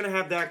 They're going to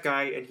have that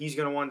guy, and he's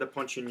going to wind up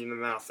punching you in the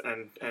mouth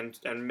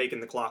and making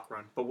the clock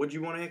run. But would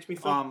you want to ask me,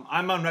 Phil?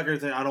 I'm on record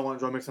saying I don't want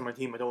Joe Mixon on my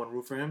team. I don't want to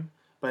root for him.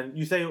 But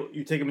you say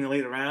you take him in the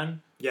later round.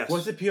 Yes.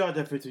 What's the PR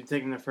difference between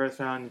taking him in the first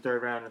round, the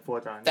third round, and the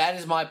fourth round? That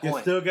is my You're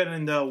point. still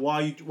getting the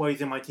why he's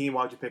in my team.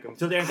 Why'd you pick him?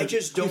 Still the answer, I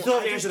just you don't. still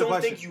have I to just answer the don't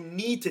question. think you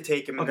need to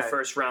take him in the Okay.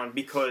 first round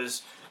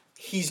because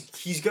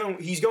he's going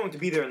to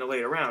be there in the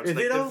later rounds. Is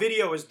he, Like, the though?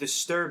 video is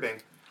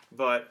disturbing,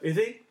 but Is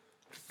he?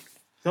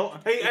 So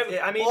hey,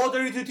 I mean, all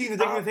 32 teams are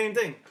taking the same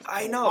thing.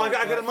 I know. Oh, I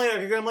got him later.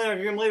 I got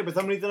him later. But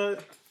somebody's gonna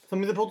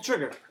pull the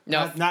trigger.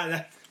 No.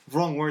 Not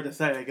wrong word to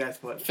say, I guess.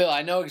 But Phil,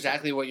 I know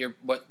exactly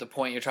what the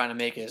point you're trying to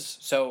make is.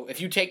 So if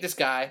you take this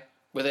guy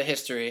with a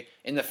history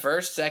in the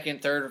first,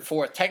 second, third,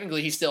 fourth,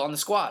 technically he's still on the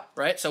squad,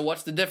 right? So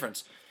what's the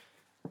difference?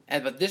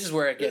 But this is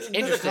where it gets There's a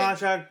interesting.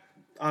 contract,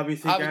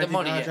 obviously. The guaranteed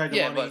money, contract,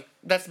 yeah, the money. but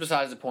that's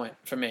besides the point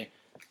for me.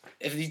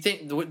 If you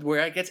think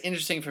where it gets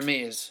interesting for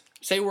me is,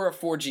 say we're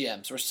 4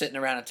 GMs, we're sitting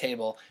around a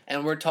table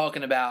and we're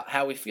talking about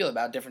how we feel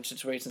about different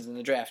situations in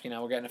the draft.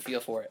 We're getting a feel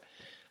for it.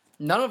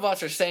 None of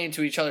us are saying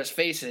to each other's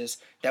faces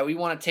that we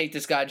want to take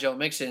this guy Joe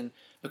Mixon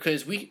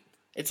because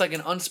it's like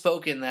an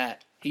unspoken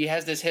that he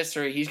has this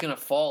history. He's going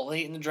to fall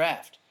late in the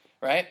draft,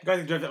 right? Guys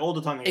get drafted all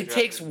the time. It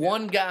takes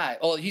one guy.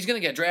 Oh, he's going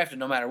to get drafted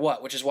no matter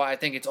what, which is why I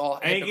think it's all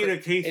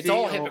It's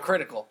all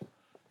hypocritical.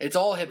 It's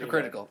all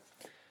hypocritical.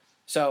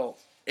 So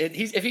if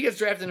he gets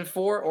drafted in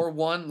 4 or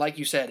 1, like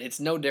you said, it's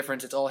no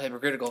difference. It's all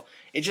hypocritical.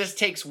 It just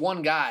takes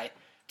one guy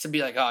to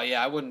be like, oh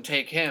yeah, I wouldn't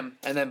take him,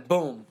 and then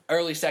boom,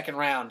 early second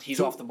round, he's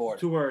off the board.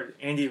 2 word,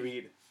 Andy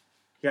Reid.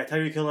 You got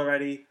Tyreek Hill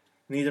already.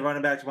 Need a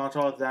running back. Jamal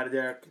Charles is out of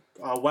there.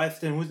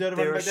 Weston, who's the other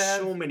running There are back they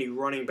have? so many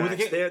running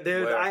backs.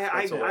 Where?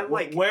 I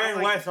like. Where I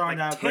and like, West are like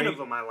now 10 great. of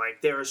them I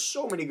like. There are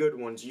so many good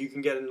ones you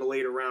can get in the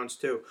later rounds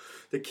too.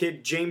 The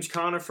kid James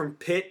Conner from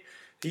Pitt.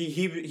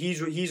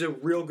 He's a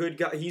real good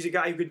guy. He's a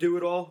guy who could do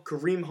it all.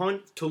 Kareem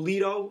Hunt,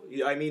 Toledo.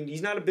 I mean,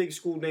 he's not a big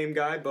school name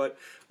guy, but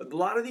a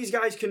lot of these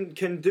guys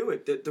can do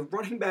it. The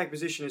running back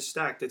position is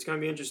stacked. It's going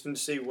to be interesting to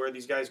see where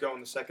these guys go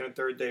on the second and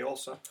third day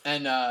also.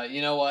 And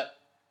you know what?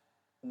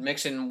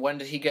 Mixon, when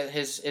did he get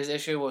his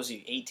issue? Was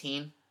he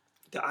 18?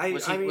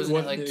 Wasn't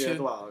it like 2?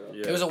 A while ago.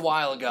 Yeah. It was a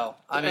while ago.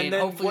 I mean, and then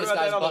hopefully what this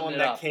about guy's that other buttoning one it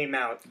that up. came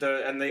out?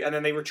 And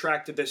then they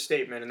retracted this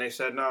statement and they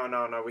said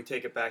no, we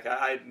take it back.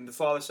 The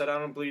father said I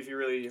don't believe he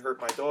really hurt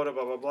my daughter,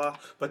 blah blah blah.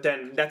 But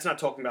then that's not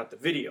talking about the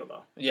video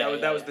though.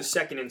 That was the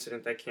second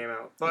incident that came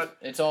out. But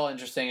It's all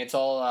interesting. It's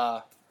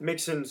all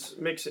Mixon.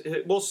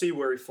 We'll see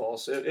where he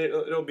falls.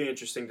 It'll be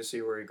interesting to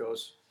see where he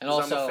goes. And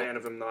 'Cause also- I'm a fan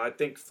of him though. I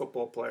think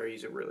football player.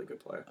 He's a really good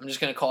player. I'm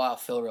just gonna call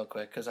out Phil real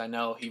quick because I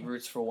know he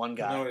roots for one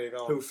guy. No, you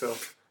Who, Phil?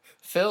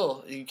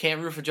 Phil, you can't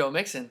root for Joe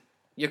Mixon.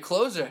 Your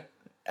closer.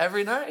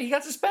 Every night he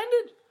got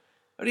suspended.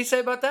 What do you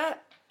say about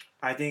that?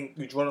 I think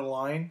we draw the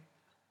line.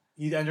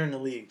 He's entering the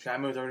league.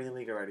 Chapman's already in the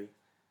league already.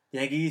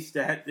 Yankees,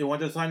 they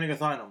want to sign him, they can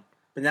sign him.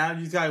 But now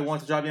this guy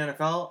wants a job in the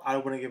NFL, I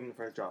wouldn't give him the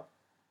first job.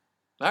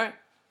 All right.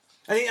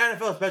 I think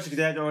NFL especially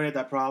because they already had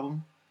that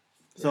problem.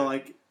 So,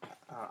 I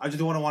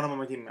just want him on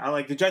my team. I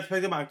like the Jets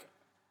picked him.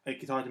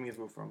 It's hard to me to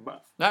root for him.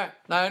 But All right.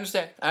 No, I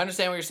understand. I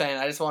understand what you're saying.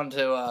 I just wanted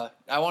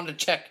to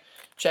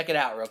check it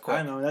out real quick.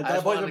 I know. I That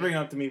just boy's wanted been to- bringing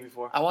it up to me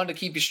before. I wanted to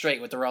keep you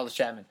straight with the Aroldis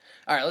Chapman.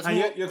 All right, let's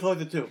move. You're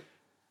closer too.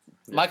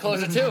 My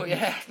closer too,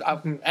 yeah,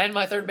 and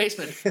my third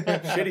baseman.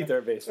 Shitty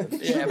third baseman.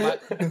 Yeah,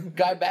 my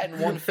guy batting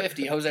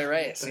 150, Jose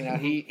Reyes.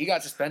 He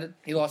got suspended.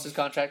 He lost his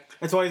contract.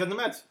 That's why he's on the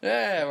Mets.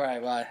 Yeah,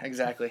 right,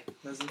 exactly.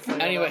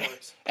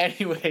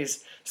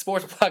 Anyways,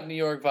 Sports Block New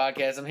York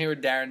podcast. I'm here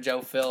with Darren,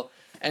 Joe, Phil,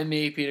 and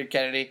me, Peter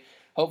Kennedy.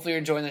 Hopefully you're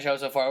enjoying the show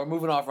so far. We're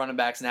moving off running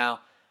backs now.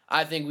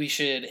 I think we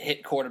should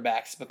hit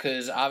quarterbacks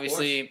because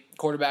obviously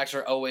quarterbacks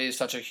are always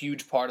such a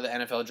huge part of the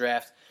NFL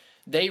draft.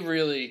 They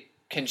really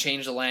can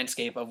change the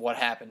landscape of what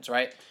happens,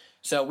 right?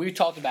 So we've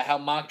talked about how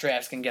mock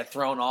drafts can get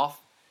thrown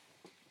off.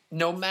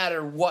 No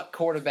matter what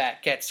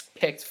quarterback gets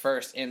picked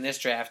first in this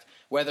draft,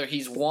 whether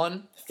he's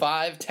 1,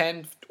 5,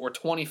 10, or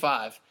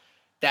 25,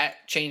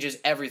 that changes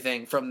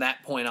everything from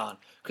that point on.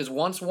 Because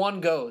once one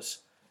goes,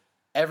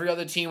 every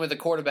other team with a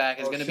quarterback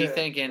is going to be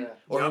thinking,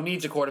 or who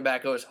needs a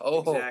quarterback goes,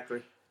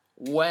 Exactly.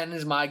 when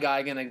is my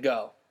guy going to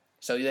go?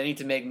 So they need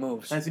to make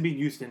moves. That's to beat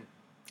Houston.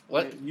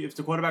 What? If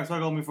the quarterback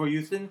start going before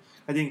Houston,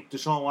 I think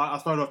I'll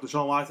start off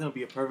Deshaun Watson. Will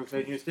be a perfect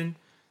fit in Houston.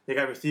 They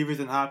got receivers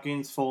in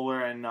Hopkins,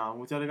 Fuller, and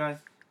who's the other guy?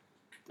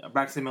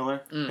 Braxton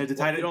Miller. The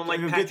tight You don't like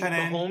good Patrick tight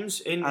end.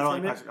 Mahomes in I don't front like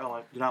of him? Patrick. I don't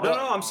like. Do not No, like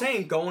I'm Mahomes.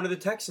 saying going to the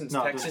Texans.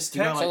 No, Texas do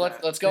not Tech. So like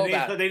that. let's go They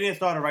about need- it. They need to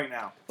start it right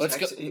now. Let's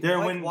go.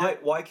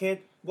 Why can't?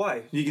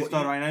 Why? You can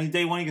start right now.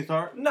 Day one, you can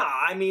start. Nah,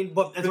 I mean,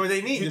 but That's what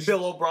they need.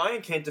 Bill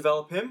O'Brien can't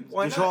develop him.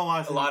 Why Deshaun not?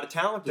 Watson- A lot of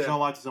talent there. Deshaun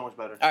Watson's so much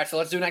better. All right, so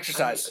let's do an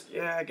exercise.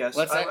 Yeah, I guess.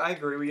 Let's say- I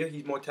agree with you.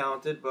 He's more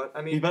talented, but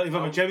I mean, He's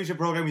from a championship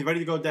program. He's ready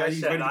to go like down. I He's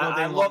said, ready to go I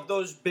down. love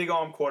those big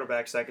arm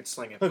quarterbacks that could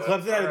sling it. Look,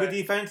 but, Clemson has a good alright.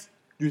 defense.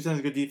 Houston has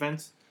a good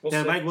defense. We'll They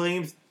have see. Mike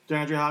Williams,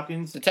 DeAndre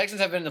Hopkins. The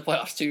Texans have been in the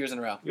playoffs 2 years in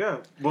a row. Yeah,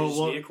 just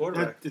need a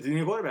quarterback. They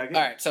need a quarterback. Yeah.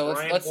 All right, so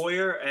Brian let's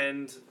Hoyer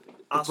and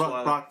Brock-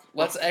 Osweiler.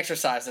 let's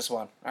exercise this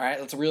one. All right,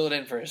 let's reel it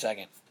in for a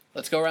second.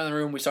 Let's go around the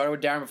room. We started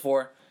with Darren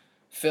before.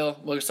 Phil,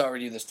 we'll start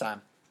with you this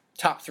time.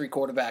 Top 3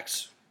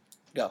 quarterbacks.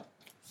 Go.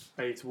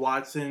 It's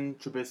Watson,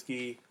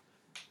 Trubisky.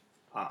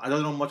 I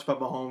don't know much about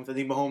Mahomes. I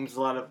think Mahomes is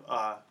a lot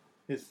of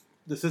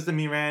the system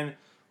he ran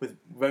was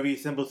very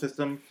simple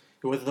system.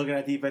 He wasn't looking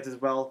at defense as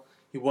well.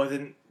 He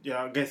wasn't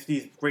against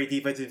these great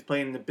defenses. He's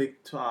playing in the Big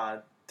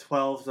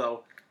 12.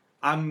 So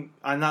I'm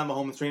not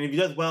Mahomes trained. If he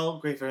does well,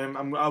 great for him.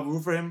 I'll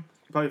root for him.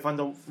 Probably fun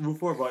to root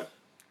for, but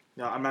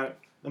I'm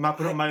not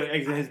putting my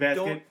eggs in his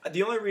basket.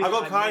 The only reason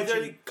I'll go I Kaiser.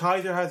 mentioned-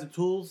 Kaiser has the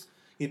tools.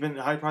 He's been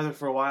a high prospect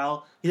for a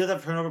while. He does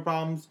have turnover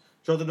problems.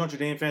 Joe's a Notre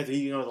Dame fan, so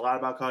he knows a lot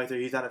about Kaiser.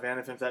 He's not a fan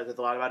of him, so that says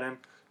a lot about him.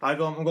 I'm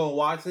going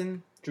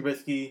Watson,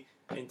 Trubisky,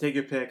 and take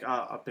your pick.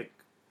 I'll pick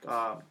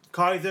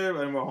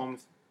Kaiser and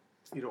Mahomes.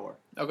 Either or.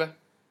 Okay.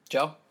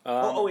 Joe?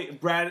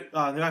 Wait, Brad,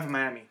 the guy from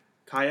Miami.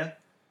 Kaya.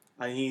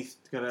 I think he's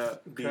gonna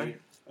be Okay.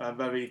 a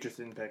very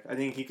interesting pick. I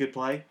think he could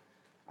play.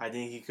 I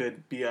think he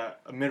could be a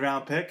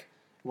mid-round pick.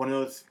 One of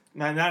those,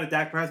 not a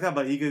Dak Prescott,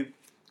 but he could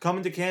come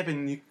into camp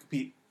and he could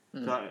compete.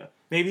 So,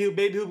 maybe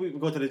he'll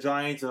go to the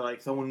Giants or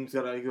like someone who's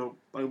gotta go,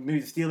 like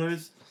maybe the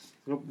Steelers,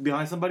 go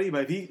behind somebody.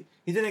 But if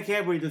he's in a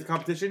camp where he does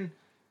competition,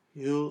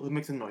 he'll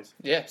make some noise.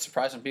 Yeah,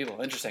 surprise some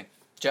people. Interesting.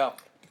 Joe.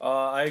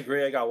 I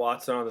agree. I got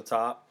Watson on the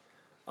top.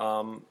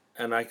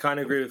 And I kind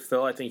of agree with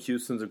Phil. I think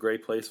Houston's a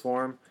great place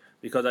for him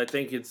because I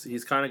think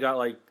he's kind of got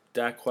like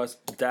Dak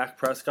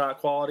Prescott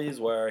qualities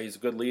where he's a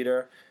good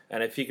leader.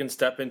 And if he can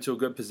step into a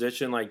good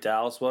position like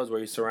Dallas was where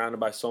he's surrounded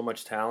by so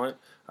much talent,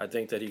 I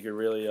think that he could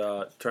really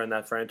turn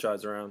that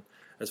franchise around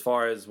as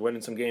far as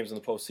winning some games in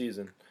the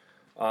postseason.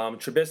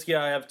 Trubisky,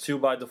 I have 2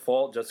 by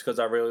default just because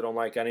I really don't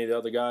like any of the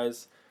other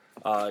guys.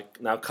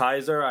 Now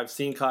Kaiser, I've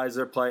seen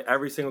Kaiser play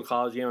every single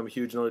college game. I'm a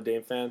huge Notre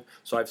Dame fan,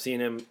 so I've seen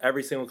him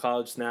every single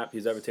college snap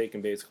he's ever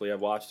taken, basically.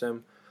 I've watched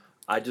him.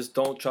 I just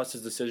don't trust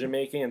his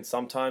decision-making, and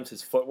sometimes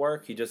his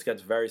footwork, he just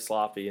gets very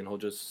sloppy, and he'll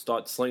just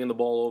start slinging the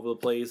ball over the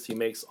place. He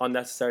makes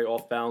unnecessary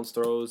off-balance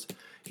throws.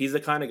 He's the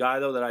kind of guy,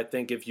 though, that I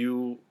think if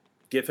you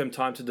give him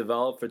time to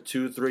develop for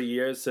 2-3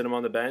 years, sit him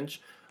on the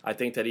bench, I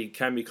think that he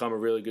can become a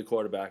really good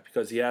quarterback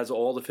because he has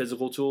all the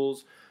physical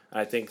tools.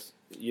 I think,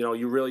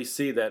 you really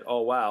see that,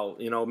 oh, wow,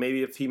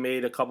 maybe if he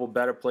made a couple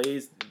better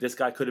plays, this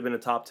guy could have been a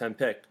top 10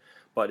 pick.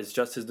 But it's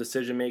just his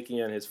decision-making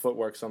and his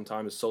footwork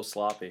sometimes is so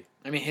sloppy.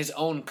 I mean, his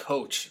own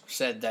coach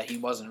said that he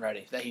wasn't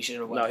ready, that he should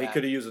have went No, he back.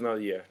 could have used another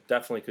year.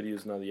 Definitely could have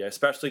used another year,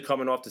 especially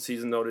coming off the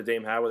season Notre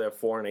Dame had where they're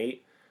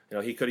 4-8.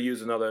 He could have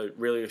used another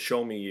really a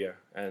show-me year,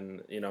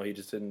 and he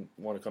just didn't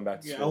want to come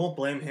back to Yeah, I school. won't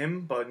blame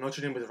him, but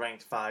Notre Dame was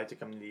ranked 5 to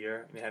come into the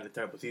year, and they had a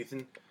terrible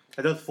season.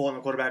 It does fall on the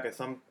quarterback at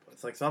some.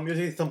 It's like some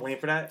usually some blame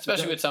for that,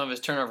 Especially with some of his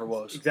turnover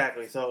woes.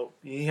 exactly. So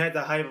he had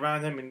the hype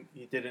around him, and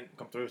he didn't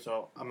come through.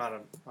 So I'm not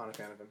a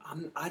fan of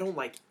him. I don't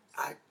like.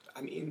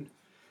 I mean,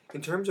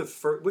 in terms of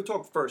we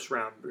talk first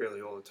round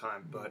really all the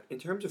time, but in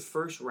terms of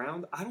first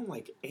round, I don't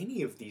like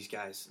any of these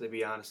guys. To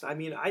be honest, I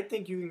mean, I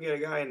think you can get a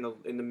guy in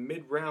the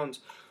mid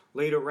rounds,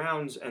 later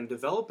rounds, and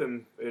develop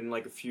him in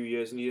like a few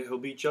years, and he'll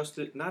be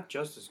not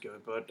just as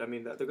good. But I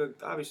mean,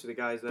 obviously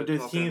the guys that But there's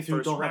talking in teams who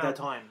first don't have round that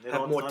time. They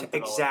have don't more have time to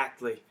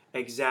develop.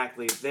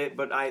 exactly.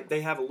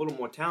 They have a little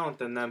more talent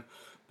than them.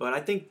 But I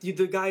think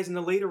the guys in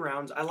the later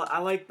rounds, I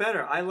like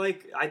better.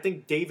 I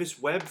think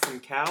Davis Webb from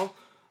Cal.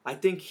 I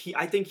think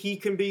he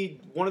can be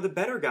one of the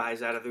better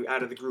guys out of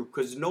the group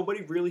because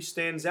nobody really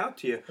stands out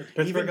to you.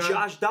 Even guy?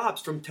 Josh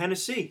Dobbs from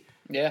Tennessee,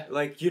 Yeah.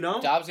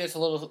 Dobbs gets a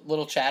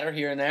little chatter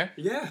here and there.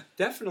 Yeah,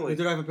 definitely. Is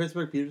there a guy from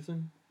Pittsburgh,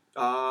 Peterson?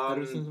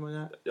 Peterson, something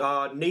like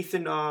that.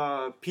 Nathan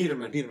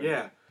Peterman. Peterman.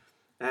 Yeah,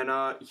 and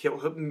he'll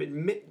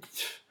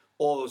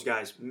all those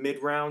guys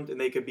mid-round, and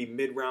they could be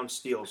mid-round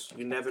steals.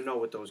 You never know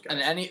with those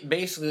guys. And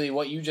basically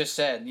what you just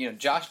said,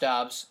 Josh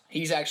Dobbs,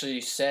 he's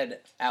actually said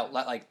out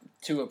like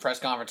to a press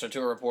conference or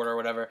to a reporter or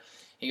whatever.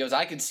 He goes,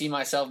 I could see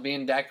myself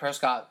being Dak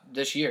Prescott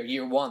this year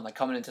 1, like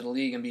coming into the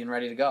league and being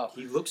ready to go.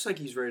 He looks like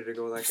he's ready to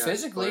go. That guy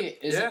Physically,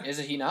 but, is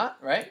he not?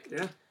 Right?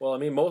 Yeah. Well, I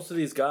mean, most of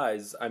these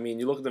guys, I mean,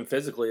 you look at them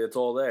physically, it's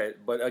all there.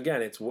 But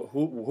again, it's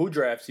who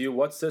drafts you,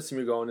 what system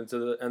you're going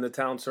into, and the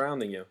talent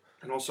surrounding you.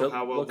 And also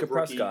how well look the at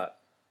rookie Prescott.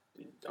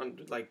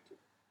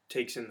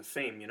 Takes in the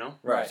fame,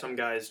 Right. Some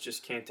guys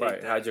just can't take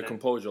Right, that. how's your and-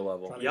 composure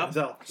level? Yep.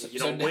 So, You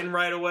don't win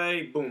right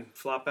away, boom,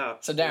 flop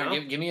out. So Darren,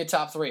 You know? give me a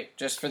top 3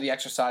 just for the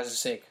exercise's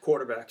sake.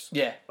 Quarterbacks.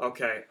 Yeah.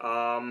 Okay.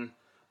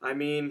 I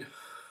mean,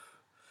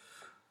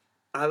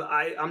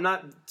 I'm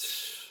not.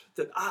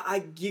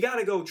 You got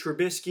to go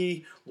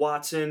Trubisky,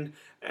 Watson,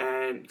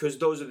 and because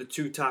those are the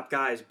 2 top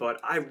guys. But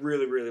I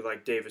really, really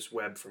like Davis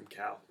Webb from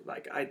Cal.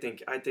 Like I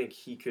think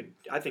he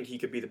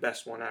could be the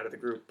best one out of the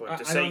group. But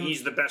to I say don't-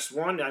 he's the best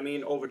one, I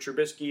mean, over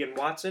Trubisky and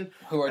Watson,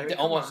 Who are I mean, come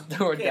almost on.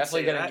 who are Can't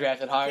definitely say getting that.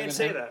 drafted higher Can't than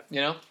say him.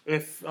 that.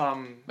 if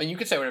But you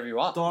can say whatever you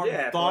want.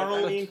 Yeah, but,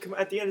 Darnold, I mean,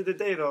 at the end of the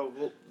day, though,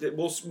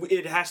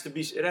 it has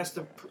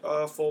to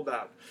fold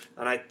out,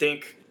 and I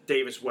think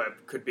Davis Webb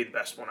could be the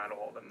best one out of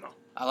all of them, though.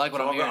 I like what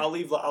So I'm hearing.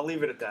 I'll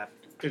leave it at that.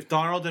 if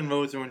Darnold and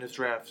Rosen were in this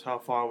draft, how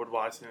far would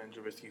Watson and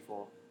Trubisky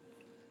fall?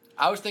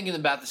 I was thinking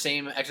about the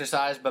same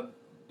exercise, but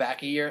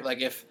back a year.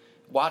 Like if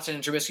Watson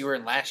and Trubisky were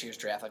in last year's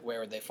draft, like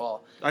where would they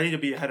fall? I need to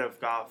be ahead of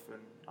Goff, and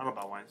I don't know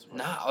about Wentz. but-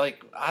 Nah,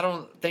 like I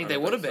don't think I they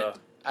don't would have think been.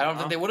 so. I don't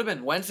think they would have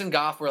been. Wentz and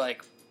Goff were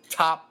like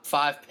top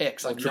 5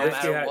 picks, like no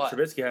matter what.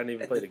 Trubisky hadn't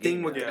even played The a thing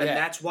game. with, yet. and Yeah.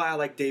 that's why I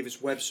like Davis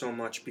Webb so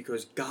much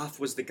because Goff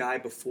was the guy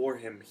before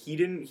him.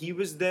 He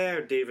was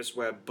there, Davis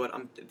Webb, but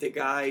the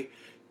guy.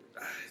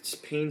 It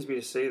pains me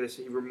to say this.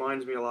 He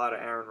reminds me a lot of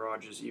Aaron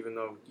Rodgers, even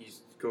though he's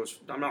going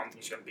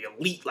to be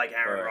elite like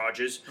Aaron Right.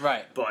 Rodgers.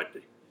 Right. But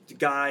the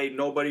guy,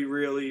 nobody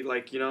really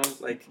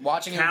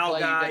Watching him Cal play,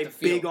 you guy, get the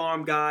feel. big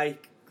arm guy.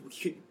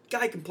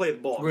 Guy can play the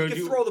ball. Where He do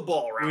can you- throw the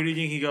ball Where around. do you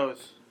think he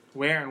goes?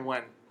 Where and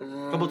when?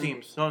 Couple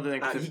teams. No, the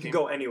He can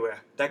go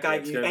anywhere. That guy,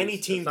 It's gonna any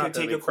be- team it's not can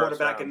gonna take be a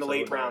quarterback first in the round,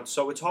 late so rounds.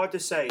 So it's hard to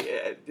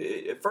say.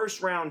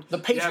 First round, The you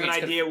have Patriots an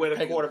could idea where the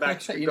pick him.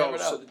 quarterbacks could You go. never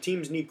know. So the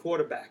teams need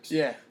quarterbacks.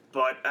 Yeah.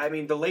 But I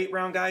mean, the late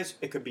round guys,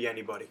 it could be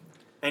anybody.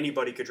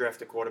 anybody could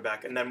draft a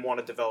quarterback and then want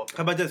to develop.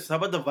 How about this? How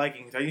about the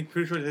Vikings? I'm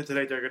pretty sure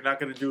today they're not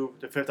going to do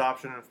the fifth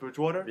option in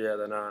Bridgewater. Yeah,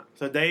 they're not.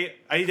 So they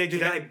do The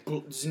that.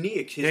 guy, his knee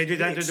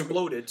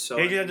exploded. So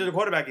They did the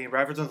quarterback game.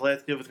 Bradford's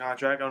last year of his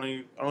contract. I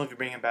don't know if you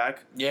bring him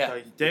back. Yeah. So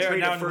they they are traded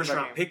now a in the first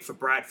quarterback round game. pick for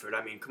Bradford.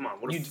 I mean, come on,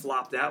 what a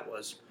flop that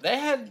was. They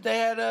had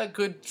a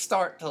good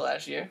start to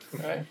last year,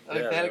 right? I think Yeah,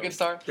 they had a they good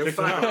start. They're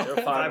 5-0.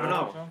 They're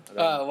 5-0.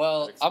 5-0.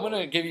 Well, I'm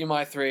gonna give you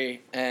my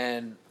 3,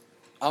 and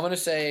I'm gonna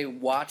say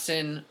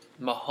Watson,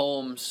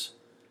 Mahomes,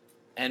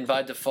 and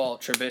by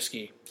default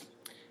Trubisky.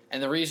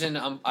 And the reason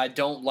I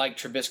don't like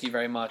Trubisky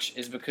very much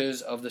is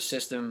because of the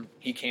system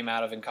he came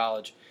out of in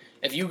college.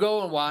 If you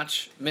go and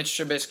watch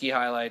Mitchell Trubisky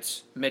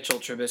highlights, Mitchell,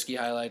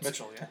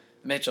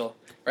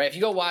 right? If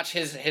you go watch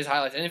his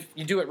highlights, and if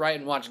you do it right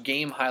and watch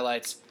game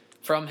highlights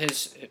from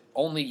his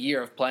only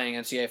year of playing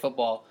NCAA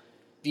football,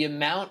 the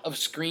amount of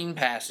screen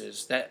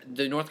passes that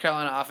the North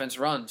Carolina offense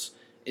runs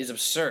is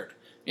absurd.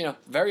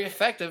 Very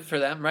effective for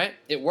them, right?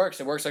 It works.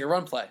 It works like a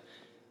run play.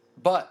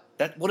 But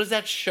what does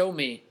that show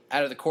me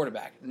out of the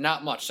quarterback?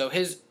 Not much. So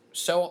his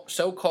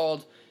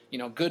so-called,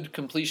 good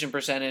completion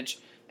percentage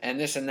and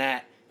this and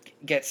that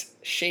gets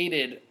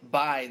shaded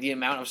by the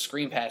amount of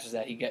screen passes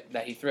that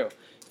he threw.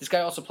 This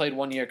guy also played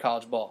 1 year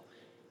college ball.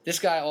 This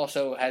guy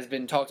also has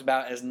been talked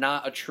about as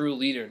not a true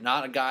leader,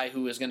 not a guy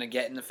who is going to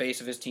get in the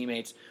face of his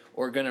teammates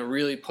or going to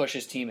really push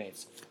his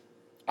teammates.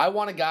 I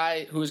want a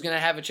guy who is going to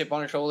have a chip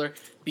on his shoulder,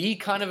 be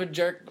kind of a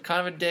jerk,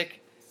 kind of a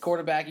dick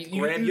quarterback.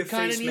 Grab your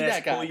kind of face need mask,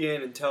 that guy. pull you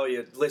in, and tell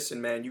you, listen,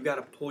 man, you got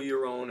to pull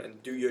your own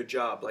and do your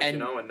job, and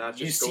not just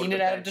you've go seen to it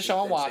the out of bench Deshaun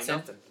and say Watson.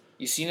 nothing.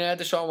 You've seen it at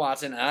Deshaun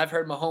Watson, and I've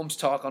heard Mahomes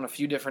talk on a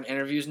few different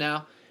interviews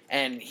now,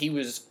 and he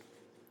was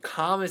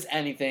calm as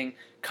anything,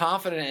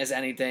 confident as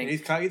anything.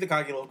 He's the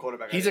cocky little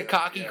quarterback. He's a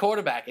cocky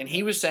quarterback, and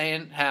he was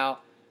saying how,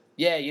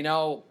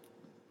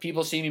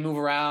 people see me move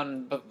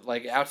around, but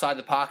like outside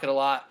the pocket a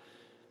lot.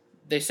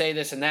 They say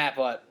this and that,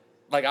 but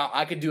like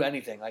I could do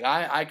anything. Like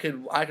I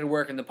could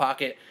work in the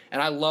pocket,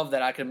 and I love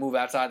that I could move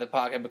outside the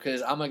pocket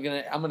because I'm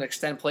gonna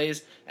extend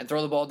plays and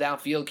throw the ball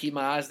downfield, keep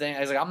my eyes there. I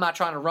was like, I'm not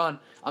trying to run.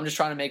 I'm just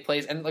trying to make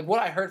plays. And like what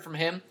I heard from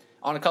him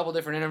on a couple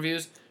different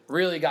interviews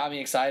really got me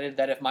excited.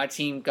 That if my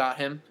team got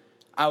him,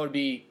 I would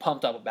be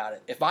pumped up about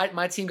it. If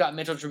my team got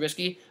Mitchell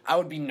Trubisky, I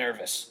would be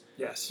nervous.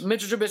 Yes.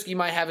 Mitchell Trubisky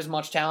might have as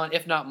much talent,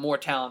 if not more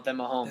talent, than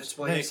Mahomes. That's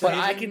why they But say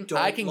I don't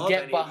can love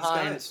get any of these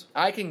behind. guys.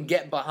 I can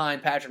get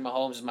behind Patrick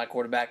Mahomes as my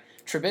quarterback.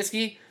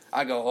 Trubisky,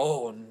 I go,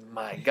 oh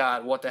my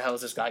God, what the hell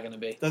is this guy going to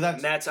be? So And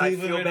that's I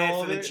Cleveland feel and bad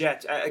all for of the it?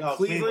 Jets. No,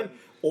 Cleveland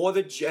or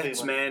the Jets,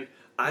 Cleveland. man.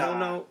 I don't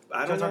know. I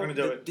don't Jets aren't know.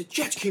 gonna do it. The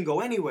Jets can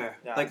go anywhere.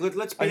 Yeah. Like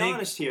let's I be think-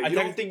 honest here. I You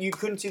think- don't think you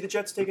couldn't see the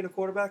Jets taking a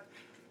quarterback?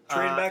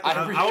 Trading back.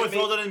 I with was Maybe-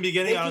 told it in the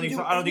beginning. They I don't can think do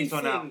so. I don't think so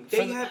now.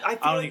 anything. They have. I feel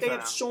don't like think they so have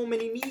now. so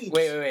many needs.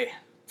 Wait.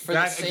 For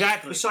the sake,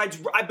 Exactly.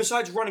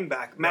 Besides running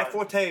back, Matt Right.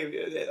 Forte,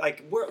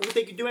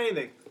 they could do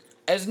anything.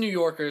 as New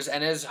Yorkers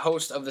and as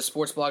host of the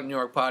Sports Blog New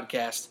York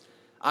podcast,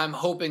 I'm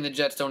hoping the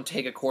Jets don't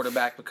take a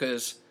quarterback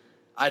because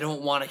I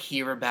don't want to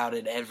hear about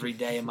it every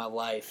day in my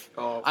life.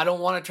 Oh. I don't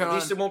want to turn At on.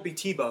 least it won't be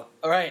Tebow.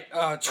 All right,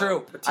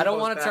 true. But I don't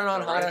Tebow's want to turn back on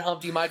though, Hunter right?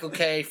 Humpty, Michael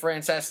K,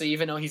 Francesa,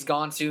 even though he's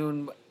gone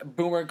soon.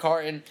 Boomer and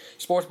Carton,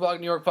 Sports Blog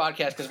New York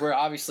podcast, because we're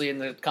obviously in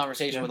the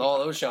conversation with all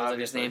those shows I just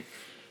Obviously. named.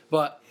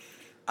 But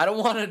I don't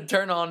want to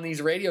turn on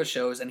these radio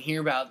shows and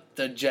hear about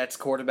the Jets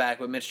quarterback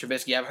with Mitch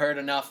Trubisky. I've heard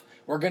enough.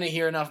 We're going to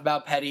hear enough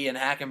about Petty and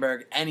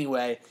Hackenberg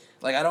anyway.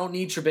 Like, I don't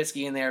need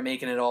Trubisky in there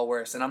making it all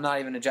worse. And I'm not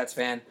even a Jets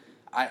fan.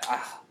 I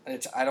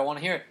don't want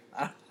to hear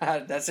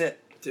it. That's it.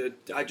 To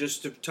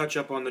touch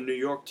up on the New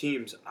York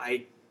teams,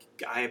 I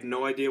have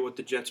no idea what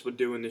the Jets would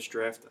do in this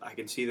draft. I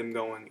can see them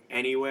going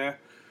anywhere.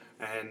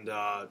 And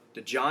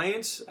the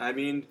Giants, I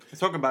mean, Let's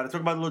talk about it.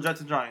 Talk about the little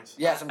Jets and Giants.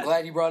 Yes, I'm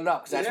glad you brought it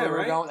up because that's Yeah, where we're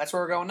right? going. That's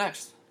where we're going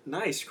next.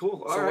 nice,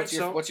 cool. All So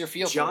right, what's your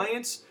feel for it?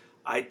 Giants,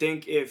 I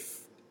think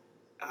if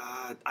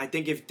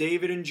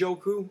David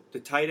Njoku, the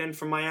tight end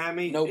from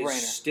Miami, No-brainer.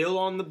 is still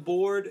on the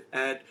board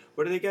at,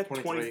 what do they get?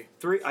 23.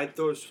 23? I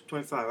thought it was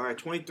 25. All right,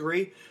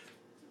 23.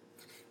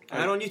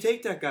 Why don't you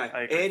take that guy?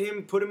 I agree. Add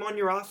him, put him on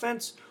your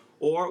offense,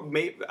 or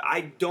maybe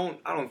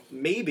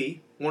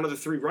one of the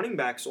three running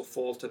backs will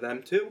fall to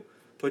them too.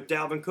 Put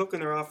Dalvin Cook in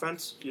their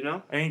offense, you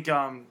know? I think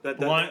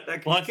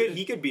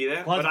He could be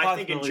there, Blunt's but I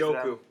think possibility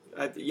for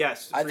Njoku.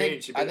 Yes, I free think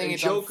agency, I but think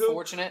it's Njoku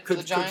unfortunate for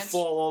the could Giants.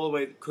 fall all the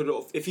way.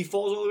 If he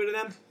falls all the way to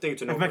them, I think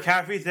it's a if no.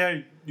 McCaffrey's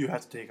there, you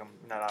have to take him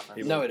in that offense.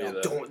 He No, won't we be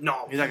don't. there. Don't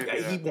no. He's not gonna be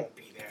He there. won't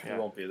be there. He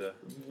won't be there.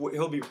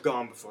 He'll be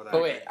gone before that.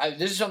 But wait,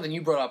 this is something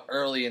you brought up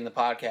early in the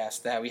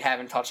podcast that we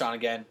haven't touched on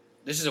again.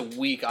 This is a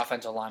weak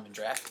offensive lineman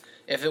draft.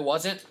 If it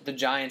wasn't, the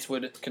Giants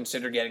would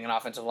consider getting an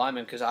offensive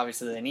lineman because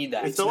obviously they need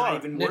that. It's not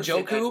even worth it that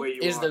way Njoku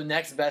you is are. the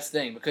next best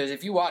thing because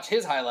if you watch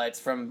his highlights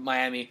from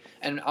Miami,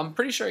 and I'm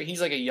pretty sure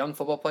he's like a young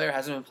football player,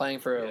 hasn't been playing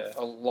for Yeah.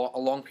 a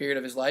long period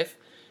of his life.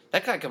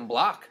 That guy can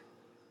block.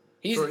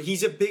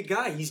 He's a big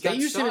guy. He's got They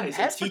used him in size.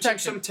 pass Teach him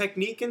protection. some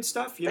technique and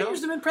stuff. You They know.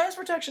 used him in pass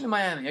protection in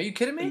Miami. Are you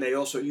kidding me? And they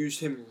also used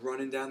him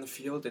running down the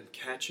field and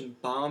catching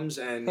bombs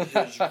and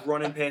just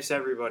running past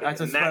everybody.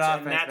 That's a and spread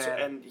that's, offense,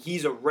 man. and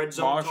he's a red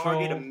zone Marshall.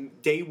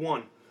 target day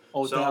one.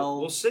 Odell,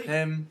 we'll see.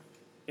 him.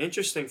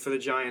 Interesting for the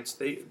Giants.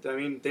 Their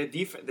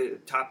defense, the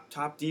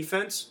top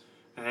defense,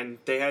 and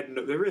they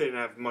really didn't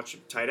have much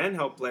tight end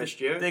help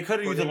last year. They could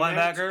have used a But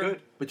yeah, it's linebacker,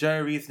 good. but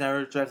Jerry Reese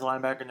never drafted a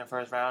linebacker in the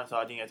first round, so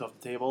I think that's off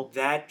the table.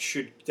 That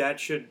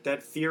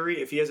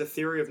theory, if he has a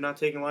theory of not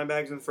taking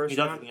linebackers in the first He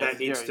doesn't, round, he has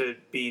that a needs theory. to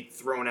be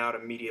thrown out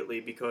immediately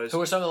because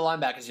Who are some of the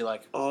linebackers you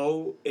like?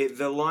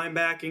 the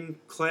linebacking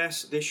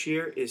class this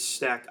year is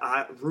stacked.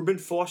 Reuben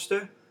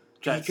Foster,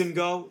 Jets.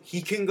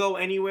 he can go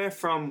anywhere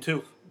from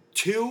Two.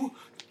 to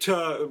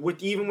with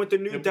the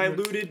new Your-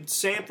 diluted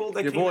sample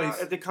that your came out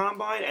boys. at the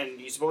combine, and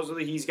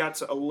he's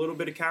got a little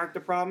bit of character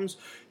problems.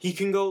 He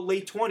can go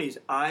late 20s.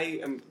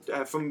 I am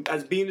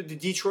as being a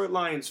Detroit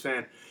Lions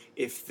fan.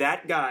 If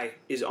that guy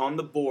is on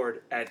the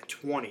board at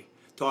 20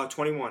 to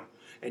 21,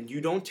 and you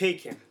don't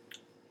take him,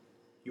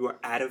 you are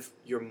out of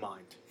your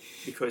mind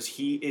because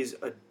he is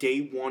a day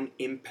one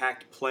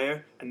impact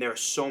player, and there are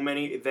so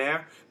many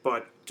there.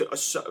 But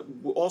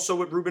also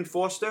with Reuben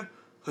Foster,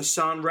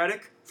 Hassan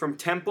Reddick from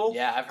Temple.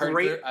 Yeah, I've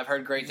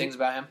heard great things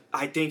about him.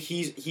 I think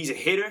he's a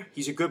hitter.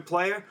 He's a good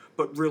player.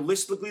 But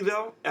realistically,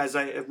 though, as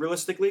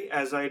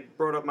I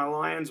brought up my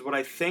Lions, what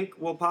I think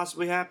will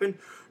possibly happen,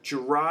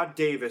 Gerard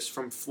Davis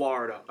from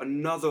Florida,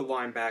 another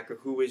linebacker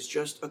who is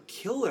just a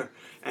killer.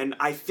 And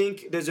I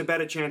think there's a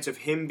better chance of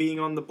him being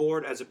on the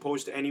board as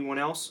opposed to anyone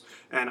else.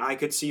 And I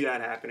could see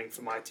that happening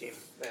for my team.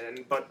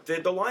 But the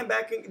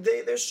linebacking,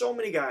 there's so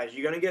many guys.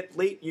 You're gonna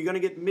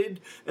get mid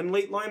and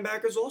late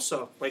linebackers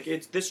also. Like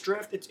this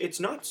draft, it's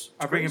nuts.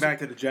 I'll bring it back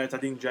to the Jets. I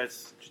think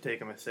Jets should take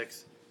him at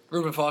 6.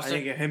 Reuben I Foster.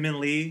 think him and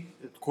Lee,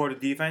 the core of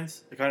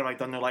defense, they're kind of like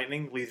Thunder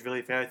Lightning. Lee's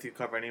really fast. He can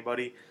cover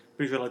anybody.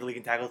 Pretty sure led the league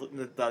in tackles,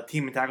 the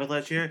team in tackles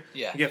last year.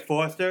 Yeah. You get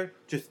Foster,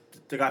 just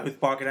the guy who's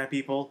barking at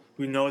people,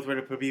 who knows where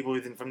to put people.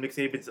 Who's in from Nick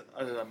Saban's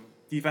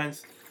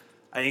defense.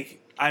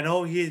 I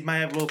know he might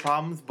have little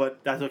problems,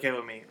 but that's okay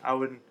with me.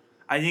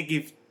 I think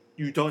if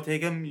you don't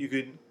take him, you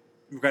could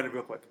regret it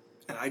real quick.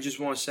 And I just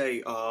want to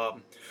say,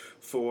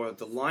 for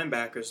the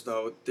linebackers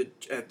though,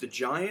 the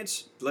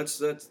Giants,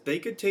 they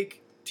could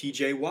take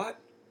T.J. Watt.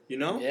 You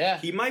know, Yeah.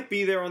 he might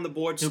be there on the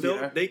board He'll be still.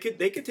 there. They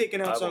could take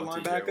an I outside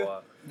want TJ linebacker.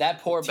 Watt.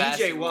 That poor T.J.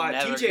 bastard will Watt.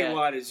 never T.J. get.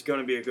 Watt is going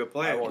to be a good I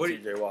player. want What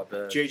TJ Watt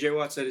bad. J.J.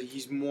 Watt said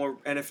he's more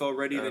NFL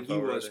ready than he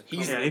NFL was. ready.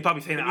 He's- Yeah, he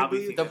probably saying Can that you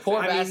obviously. The poor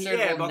I mean, bastard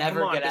yeah, will but never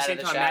come on. get At the out same of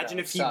the time, shadow. imagine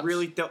if he Sucks.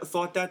 really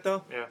thought that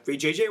though. Yeah.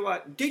 J.J.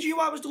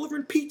 Watt was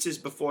delivering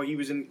pizzas before he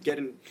was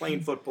playing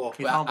football.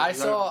 He's Well, humble.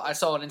 I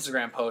saw an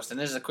Instagram post, and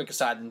this is a quick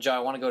aside. And Joe, I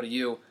want to go to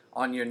you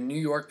on your New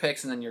York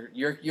picks and then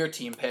your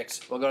team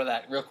picks. We'll go to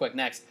that real quick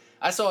next.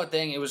 I saw a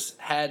thing. It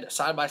had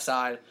side by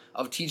side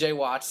of T.J.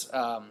 Watt's,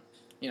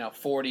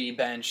 40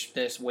 bench,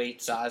 this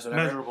weight size,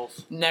 whatever,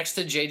 Measurables. next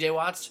to J.J.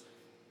 Watt's,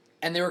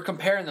 and they were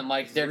comparing them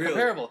like they're Really?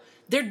 comparable.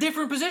 They're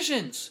different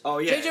positions. Oh,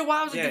 yeah. J.J.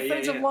 Watt was a Yeah, yeah,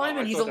 defensive yeah.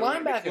 lineman. Oh, I He's a thought they were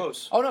gonna be linebacker.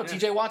 close. Oh no, Yeah.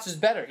 T.J. Watts is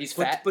better. He's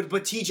fat.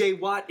 But T.J.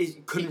 Watt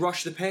could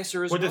rush the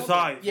passer as With well. the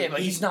size. Yeah, but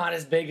he's not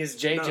as big as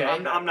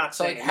JJ. No, I'm not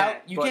So saying like, how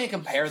that, you but can't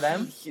compare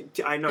them?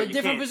 I know They're you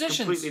different can't.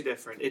 positions. Completely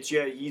different. It's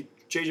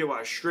J.J.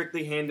 Watt is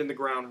strictly hand in the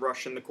ground,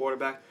 rushing the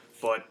quarterback.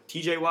 But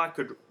T.J. Watt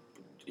could.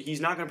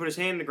 He's not going to put his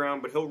hand in the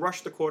ground, but he'll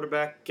rush the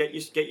quarterback, get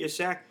you a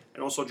sack,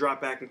 and also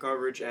drop back in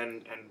coverage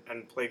and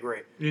play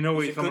great. You know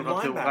where He's he's a coming good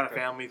from, too. What kind of linebacker.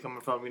 family he's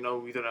coming from. You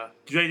know, he's gonna.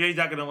 JJ's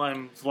not gonna let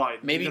him slide.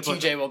 Maybe He's gonna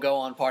TJ will go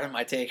on part of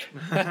my take.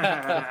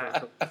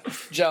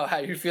 Joe, how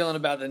you feeling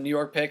about the New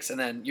York picks and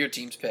then your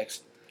team's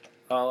picks?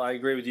 I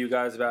agree with you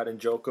guys about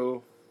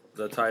Njoku,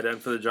 the tight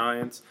end for the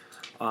Giants.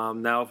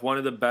 Now, if one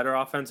of the better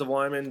offensive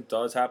linemen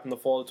does happen to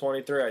fall to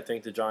 23, I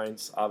think the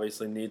Giants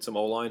obviously need some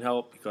O-line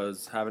help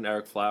because having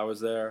Eric Flowers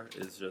there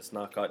is just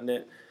not cutting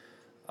it.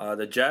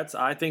 The Jets,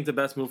 I think the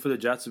best move for the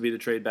Jets would be to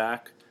trade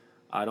back.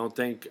 I don't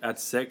think at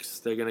 6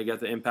 they're going to get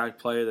the impact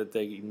player that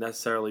they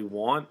necessarily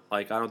want.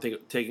 Like, I don't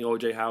think taking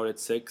O.J. Howard at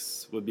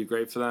 6 would be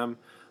great for them.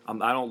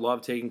 I don't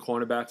love taking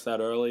cornerbacks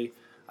that early.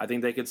 I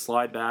think they could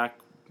slide back,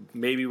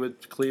 maybe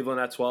with Cleveland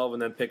at 12,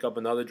 and then pick up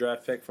another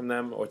draft pick from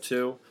them or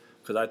 2.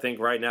 Because I think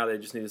right now they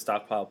just need to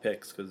stockpile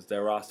picks because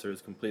their roster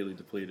is completely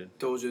depleted.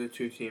 Those are the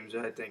two teams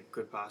that I think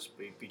could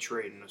possibly be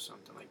trading or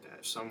something like that.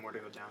 If some were to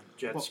go down,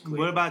 Jets. Well, Cleveland.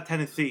 what about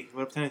Tennessee?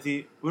 What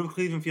if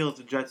Cleveland feels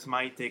the Jets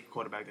might take a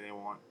quarterback that they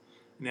want,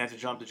 and they have to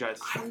jump the Jets?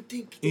 I don't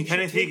think Think they should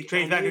Tennessee take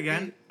trades back any of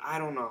again? these- I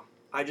don't know.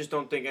 I just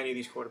don't think any of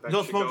these quarterbacks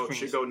No should smoke go, screens.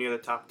 should go near the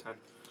top 10.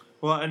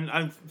 Well, and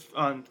I'm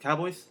on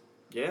Cowboys.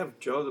 Yeah,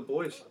 Joe, the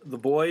boys. The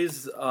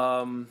boys,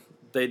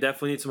 they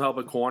definitely need some help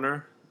at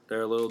corner.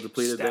 They're a little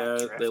depleted Stacked there.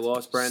 draft. They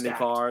lost Brandon Stacked.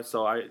 Carr,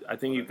 so I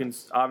think you can.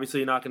 Obviously,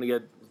 you're not going to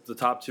get the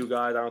top 2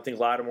 guys. I don't think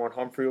Lattimore and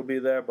Humphrey will be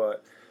there,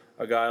 but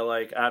a guy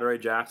like Adoree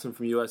Jackson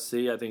from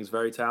USC, I think is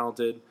very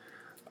talented.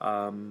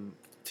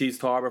 Tease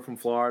Tarver from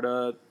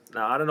Florida.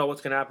 Now, I don't know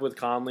what's going to happen with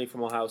Conley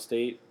from Ohio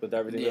State with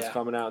everything Yeah. that's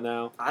coming out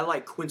now. I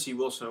like Quincy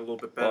Wilson a little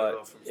bit better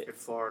But- though from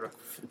Florida.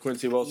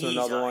 Quincy Wilson, He's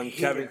another a one.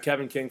 hitter.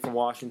 Kevin King from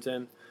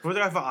Washington. Who's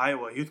the guy for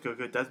Iowa? He was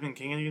good. Desmond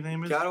King, his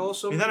name is. Got to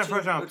also He's not a mention,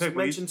 first-round let's pick,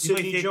 but mention he's like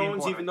Sidney safety and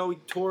Jones, corner. even though he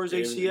tore his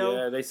ACL.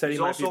 Yeah, they said He's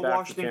he might also be a back for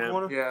Washington camp.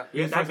 corner. Yeah,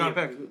 Yeah, he's a first-round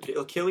that'd be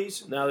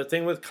Achilles. Now the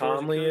thing with Towards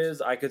Conley Achilles.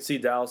 is I could see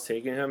Dallas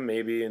taking him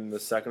maybe in the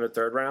second or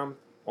third round,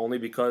 only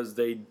because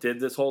they did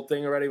this whole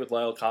thing already with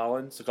Lyle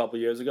Collins a couple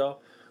years ago,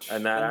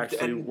 and that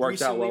actually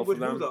worked out recently well for with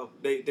them. Who, though?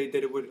 They did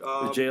it with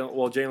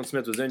Jalen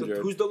Smith was injured.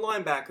 who's the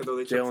linebacker though?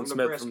 They took Jalen from Smith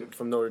Nebraska.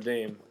 from Notre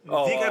Dame.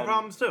 Zeke had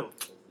problems too.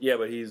 Yeah,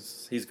 but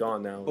he's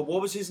gone now. But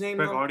what was his name?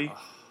 Craig though? Hardy.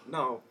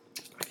 No,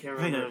 I can't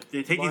They remember.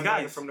 take these Linebacker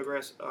guys. from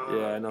Nebraska.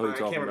 Yeah, I know who you're I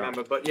talking can't about.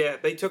 remember, but yeah,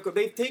 they've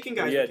taken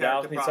guys. Yeah, with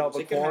Dallas character needs help problems.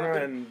 at It can corner,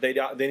 happen.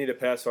 and they need a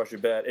pass rusher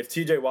bad. If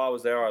T.J. Watt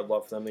was there, I'd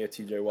love for them to get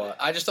T.J. Watt.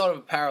 I just thought of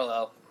a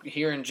parallel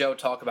hearing Joe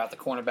talk about the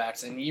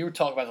cornerbacks, and you were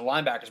talking about the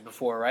linebackers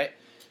before, right?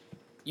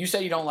 You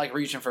said you don't like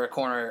reaching for a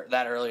corner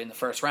that early in the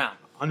first round.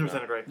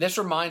 100% agree. This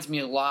reminds me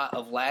a lot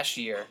of last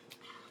year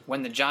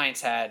when the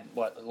Giants had,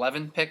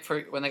 11 pick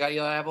for when they got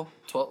Eli Apple?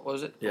 12, what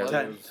was it? Yeah,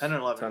 11? 10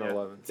 and 11. 10 or yeah.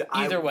 11.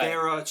 Either way.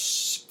 There are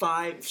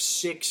 5,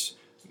 6,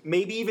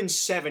 maybe even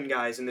 7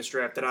 guys in this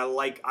draft that I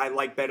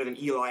like better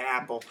than Eli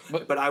Apple.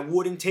 But I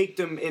wouldn't take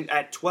them in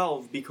at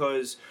 12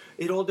 because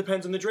it all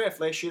depends on the draft.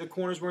 Last year the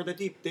corners weren't that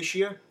deep. This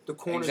year the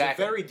corners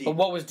Exactly. are very deep. But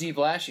what was deep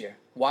last year?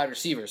 Wide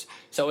receivers.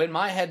 So in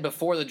my head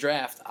before the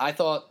draft, I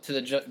thought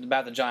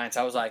about the Giants.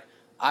 I was like,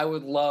 I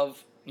would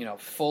love,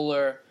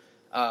 Fuller.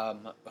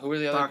 Who were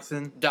the other?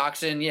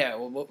 Doxson. Yeah.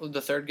 What was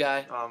the third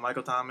guy?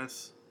 Michael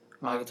Thomas.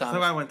 Michael Thomas.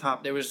 Somebody went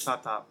top. There was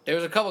top. There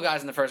was a couple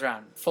guys in the first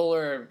round.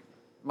 Fuller,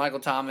 Michael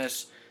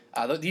Thomas.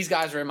 These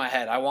guys were in my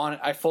head.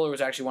 Fuller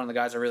was actually one of the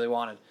guys I really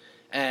wanted,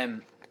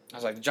 and I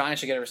was like, the Giants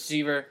should get a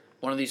receiver.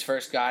 One of these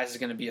first guys is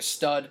going to be a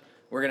stud.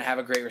 We're going to have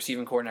a great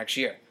receiving core next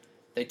year.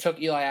 They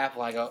took Eli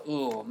Apple. I go,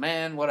 ooh,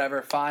 man,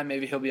 whatever, fine,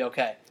 maybe he'll be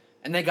okay.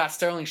 And they got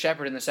Sterling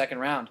Shepard in the second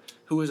round,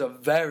 who is a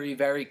very,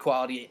 very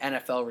quality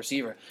NFL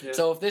receiver. Yeah.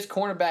 So if this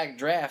cornerback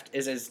draft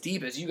is as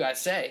deep as you guys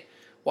say,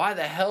 why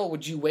the hell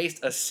would you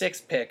waste a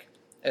 6th pick,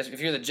 if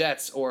you're the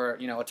Jets, or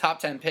a top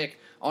 10 pick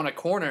on a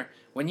corner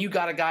when you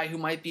got a guy who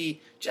might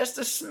be just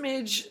a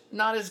smidge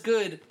not as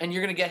good, and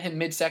you're going to get him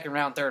mid-second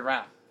round, third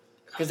round?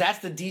 Because that's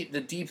the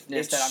deepness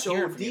It's that I'm so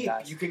hearing from you deep.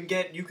 guys. You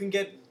can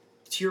get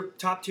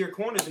top tier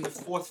corners in the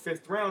 4th,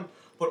 5th round,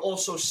 but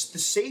also the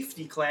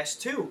safety class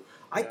too.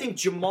 I think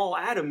Jamal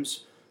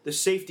Adams, the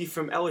safety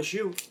from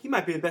LSU, he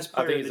might be the best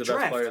I player think in he's the the best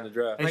draft. player in the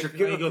draft. Like, And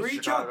you he goes to agree,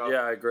 Chicago. Joe?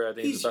 Yeah, I agree. I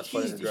think he's the best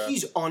player in the draft.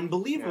 He's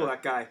unbelievable, Yeah.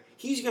 that guy.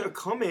 He's going to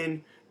come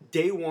in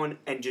day one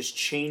and just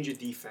change a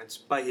defense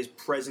by his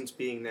presence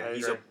being there. I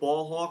He's a agree.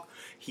 ball hawk.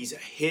 He's a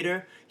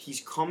hitter. He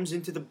comes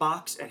into the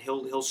box and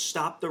he'll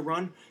stop the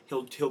run.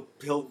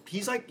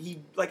 He's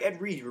like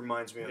Ed Reed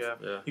reminds me of. Yeah.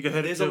 Yeah. You can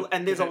hit it too.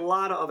 There's a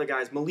lot of other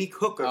guys. Malik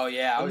Hooker. Oh,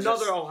 yeah, I was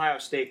another just- Ohio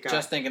State guy.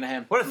 Just thinking of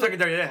him. What a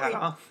secondary they had,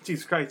 huh?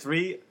 Jesus Christ.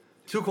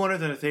 2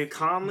 corners and a safety.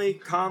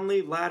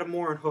 Conley,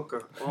 Lattimore, and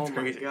Hooker. Oh my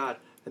crazy. God!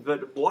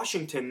 But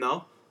Washington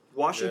though.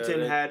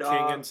 Washington had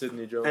King and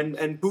Sidney Jones.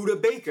 and Buda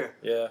Baker.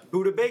 Yeah.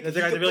 Buda Baker. Is the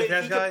guy the really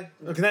fast guy?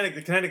 The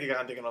Connecticut guy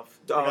I'm thinking of.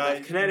 Oh,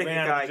 that Connecticut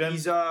ran out of the guy. gym.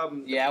 He's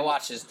Yeah, I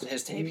watched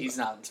his tape. He's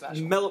not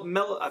special.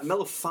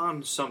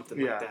 Melifon something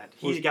Yeah. like that.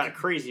 He's got a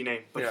crazy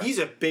name, but Yeah. he's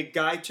a big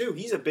guy too.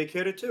 He's a big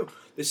hitter too.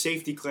 The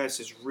safety class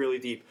is really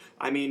deep.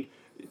 I mean,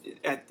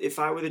 if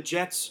I were the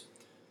Jets,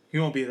 He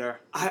won't be there.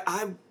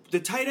 the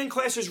tight end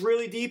class is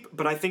really deep,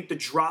 but I think the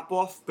drop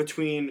off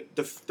between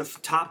the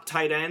top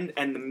tight end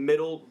and the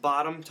middle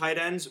bottom tight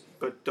ends,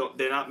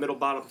 they're not middle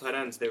bottom tight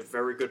ends. They're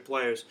very good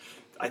players.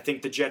 I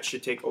think the Jets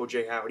should take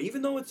O.J. Howard,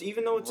 even though it's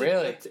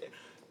Really?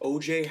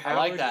 O.J. I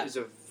like Howard that. is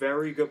a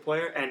very good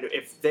player, and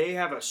if they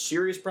have a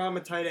serious problem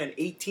at tight end,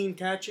 18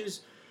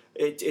 catches,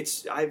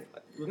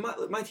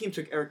 my team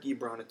took Eric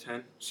Ebron at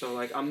 10, so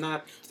like I'm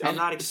not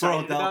excited Throw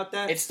it about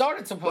that. It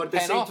started to but at the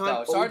pan same off, time,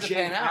 though. It started to O.J.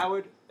 pan out.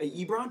 Howard,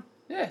 Ebron.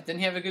 Yeah, didn't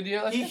he have a good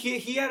year last year?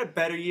 He had a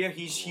better year.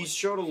 He's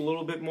showed a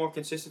little bit more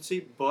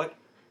consistency, but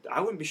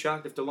I wouldn't be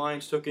shocked if the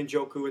Lions took in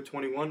Njoku at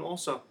 21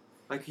 also.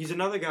 Like, he's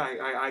another guy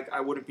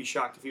I wouldn't be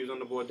shocked if he was on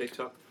the board they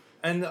took.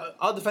 And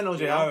I'll defend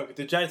O.J. Yeah. Howard.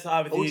 The Jets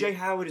obviously. O.J.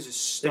 Howard is a They're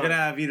stud. gonna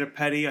have either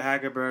Petty or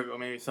Hagerberg or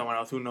maybe someone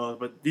else. Who knows?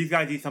 But these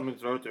guys need something to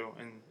throw to,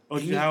 and They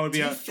O.J. need Howard would be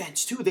a.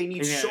 defense, too. They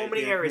need Yeah, so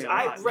many yeah, areas.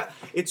 yeah, a lot.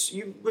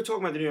 We're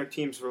talking about the New York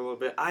teams for a little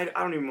bit. I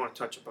don't even want to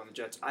touch upon the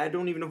Jets. I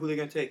don't even know who they're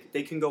going to take.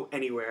 They can go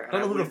anywhere. I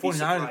don't know who the wouldn't be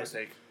 49ers would surprised.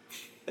 take.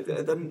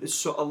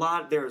 So a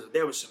lot. There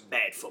was some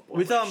bad football.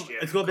 We last year.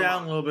 let's go Come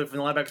down on. a little bit from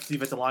the linebacker to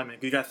defensive lineman.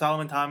 You got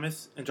Solomon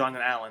Thomas and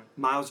Jonathan Allen.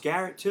 Miles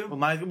Garrett too.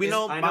 Well, we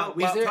know. I know.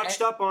 We Is there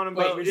touched up on him,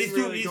 but well, we these didn't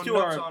two- really these go two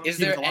nuts are- on him. Is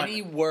there defensive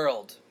any lineman.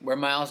 world where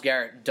Myles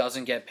Garrett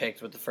doesn't get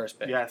picked with the first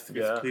pick? Yes,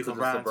 Yeah, Cleveland because it's the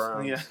Browns.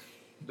 Browns. Yeah.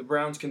 The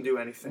Browns can do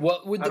anything.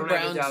 What would I the don't ever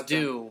Browns doubt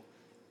them. do?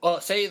 Well,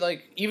 say,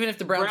 like, even if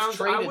the Browns I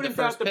traded the wouldn't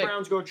first doubt the pick.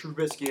 Browns go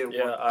Trubisky at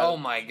Yeah. one. Oh,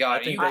 my God. I Are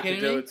you think they could kidding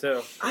do me? it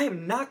too. I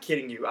am not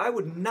kidding you. I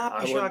would not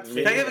be I shocked. wouldn't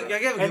if Can I they give, did can I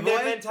give a and their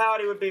giveaway?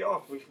 mentality would be,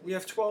 oh, we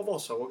have 12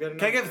 also. We'll get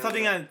Can I another. give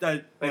something that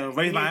Like, raised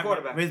we need a my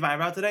quarterback.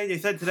 eyebrow today? They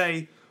said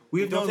today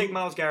we've Don't known take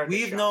Myles Garrett this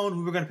We've shot. known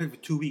who we're going to pick for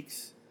 2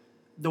 weeks.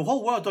 The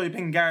whole world thought you were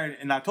picking Garrett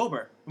in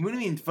October. What do you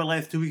mean for the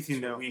last 2 weeks? You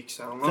know. 2 weeks.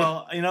 I don't know.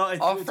 So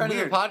it's, Our it's friend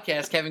weird. of the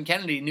podcast, Kevin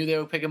Kennedy, knew they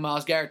were picking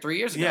Myles Garrett 3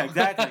 years ago. Yeah,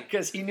 exactly.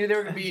 Because he knew they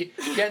were going to be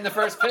getting the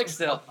first pick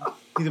still.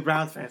 He's a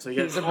Browns fan, so he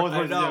gets always I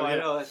what to do. know.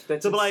 Yeah.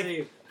 That's So, but, like,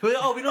 insane.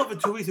 we know for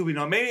 2 weeks we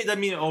know. Maybe it doesn't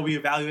mean we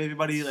evaluate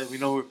everybody, like we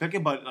know who we're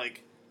picking, but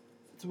like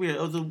it's weird.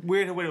 It was a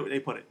weird way they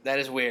put it. That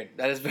is weird.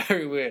 That is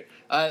very weird.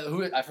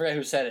 I forget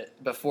who said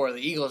it before. The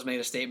Eagles made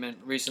a statement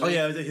Oh recently.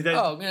 yeah,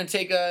 I'm going to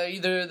take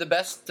either the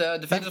best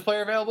defensive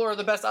player available or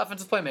the best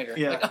offensive playmaker.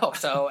 Yeah. Like,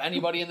 so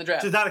anybody in the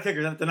draft. It's not a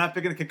kicker. They're not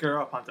picking a kicker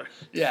or a punter.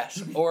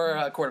 Yes, or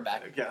a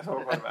quarterback. Yeah, so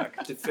we're running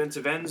back.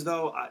 Defensive ends,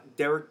 though,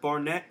 Derek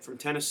Barnett from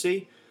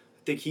Tennessee.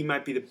 I think he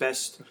might be the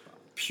best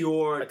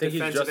pure I think he's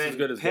defensive just as end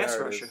good as pass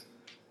Garrett rusher. is.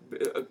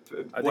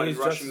 I think he's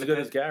just rushing as the good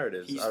pass- as Garrett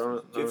is. He's- I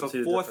don't If a see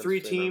the 4-3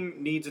 difference between them.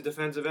 team needs a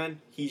defensive end,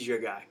 he's your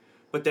guy.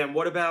 But then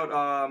what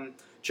about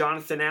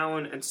Jonathan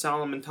Allen and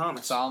Solomon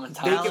Thomas? Solomon They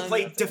Thomas. can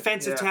play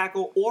defensive Yeah.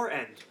 tackle or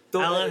end.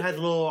 Allen has a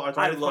little I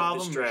arthritis love problem.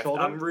 this with draft.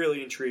 shoulder. I'm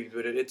really intrigued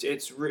with it.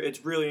 It's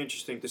really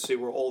interesting to see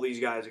where all these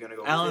guys are going to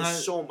go. Allen There's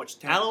has- so much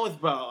talent. Allen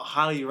was a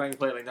highly ranked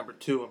player, like number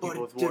 2 on But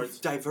people's div- boards.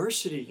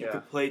 diversity. You Yeah.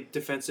 could play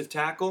defensive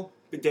tackle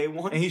day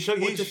one. And he showed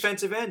or he's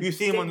defensive end. You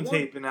see him day on the one.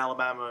 tape in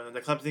Alabama, in the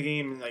Clemson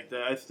game, and like the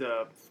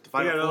We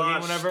Final got a Four lot game,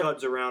 of whatever.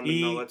 studs around him.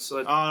 He- Though. Let's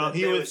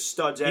he there was-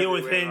 studs He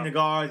everywhere. was hitting the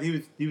guards. He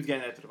was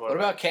getting that to the What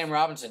quarterback. about Cam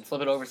Robinson?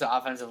 Flip it over to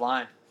offensive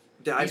line.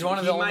 He's one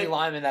of the only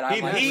linemen that I'm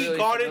he really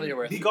guarded- familiar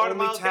with. he The guarded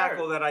only Myles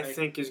tackle Garrett. that I Like-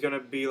 think is going to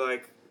be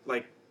like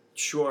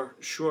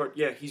short.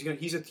 Yeah, he's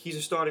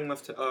a starting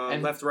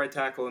left right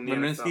tackle in the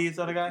Leminski NFL. is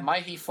that a guy?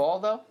 Might he fall,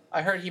 though?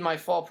 I heard he might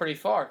fall pretty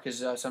far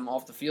because some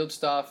off-the-field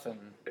stuff.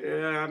 And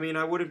Yeah, I mean,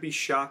 I wouldn't be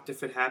shocked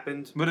if it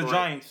happened. But the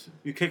Giants,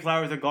 you kick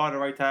Flowers a guard or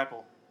right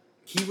tackle.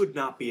 He would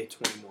not be at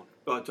 21.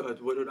 I don't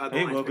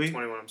He like will to pick be.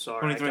 21. I'm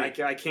sorry.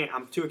 23. I can't.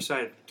 I'm too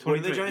excited.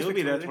 23. The Giants He'll pick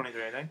be there 23?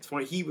 23, I think.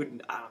 20. He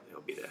would. I don't think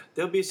he'll be there.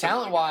 There'll be some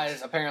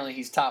talent-wise, apparently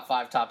he's top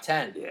 5, top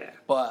 10. Yeah.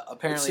 But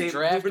apparently Ruben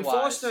draft-wise,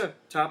 Foster,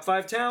 top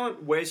 5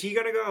 talent. Where's he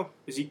gonna go?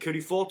 Could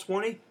he fall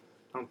 20?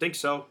 I don't think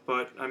so.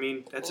 But I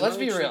mean, that's let's another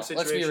be real. interesting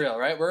Let's be situation. real,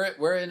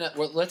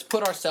 right? Let's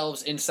put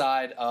ourselves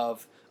inside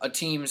of a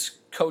team's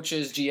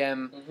coach's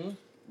GM,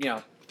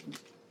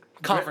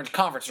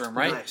 conference room,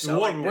 right? Nice. I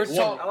like We're this.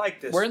 talk- I like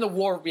this. We're in the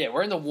war. Yeah,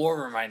 we're in the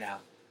war room right now,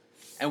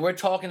 and we're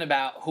talking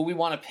about who we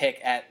want to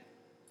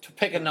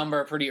pick a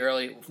number pretty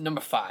early,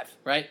 number 5,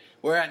 right?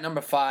 We're at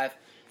number 5,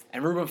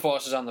 and Reuben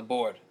Foster's on the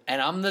board,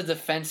 and I'm the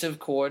defensive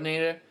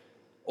coordinator,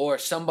 or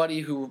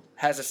somebody who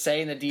has a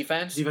say in the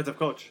defense. Defensive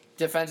coach.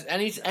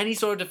 Any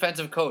sort of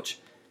defensive coach.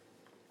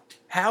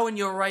 How in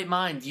your right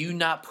mind do you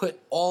not put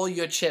all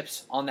your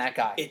chips on that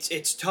guy?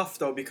 It's tough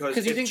though because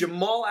 'Cause you if think-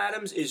 Jamal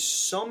Adams is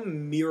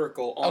some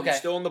miracle Okay.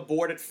 still on the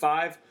board at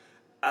 5.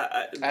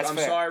 That's I'm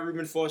fair. sorry,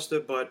 Reuben Foster,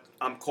 but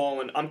I'm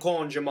calling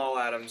Jamal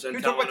Adams and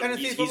You talk telling about him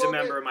Tennessee he's for a a little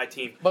member bit? of my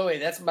team. But wait,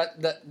 that's a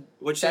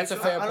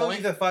fair I don't point.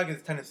 think that 5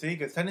 against Tennessee,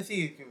 because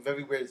Tennessee is a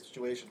very weird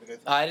situation. Because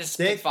I just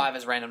They- picked 5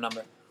 as a random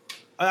number.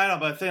 I know,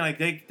 but I'm saying like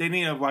they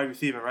need a wide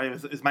receiver, right?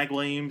 Is Mike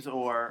Williams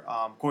or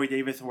Corey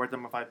Davis worth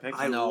number 5 picks?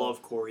 I No.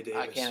 love Corey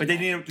Davis. I can't. But they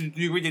need. Do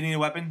you agree they need a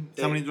weapon?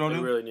 Somebody to throw They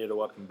to. really need a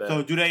weapon back.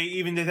 So do they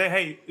say,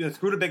 hey,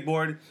 screw the big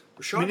board?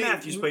 Sean We need-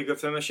 Matthews played good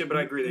for them this year, but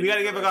I agree. We got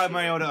to give a guy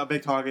Mariota a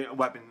big target, a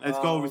weapon. Let's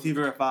go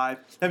receiver at 5.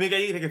 Then we got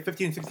you take a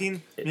 15,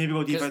 16, maybe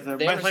go 'Cause defensive.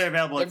 their Best player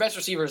available. Their best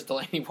receiver is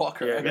Delaney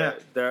Walker. yeah, right? Yeah.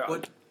 their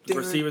But they're-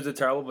 receivers are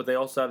terrible, but they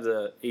also have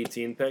the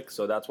 18 pick,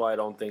 so that's why I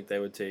don't think they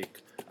would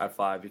take at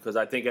 5, because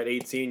I think at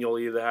 18 you'll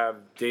either have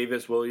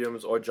Davis,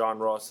 Williams, or John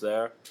Ross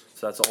there.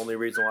 So that's the only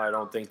reason why I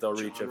don't think they'll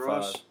reach John at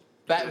Ross.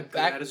 5. Back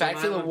That is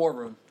to the on war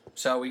room.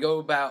 So we go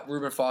about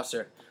Reuben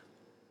Foster.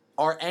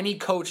 Are any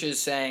coaches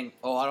saying,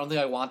 "Oh, I don't think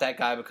I want that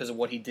guy because of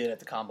what he did at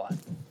the combine"?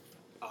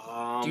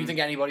 Do you think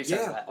anybody says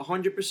Yeah, that?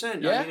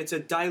 100%. Yeah? I mean, it's a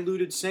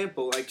diluted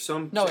sample. Like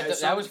some. No, some-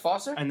 that was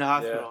Foster. in the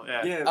hospital.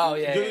 Yeah. Yeah. Oh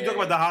yeah. You yeah, talk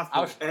yeah, about the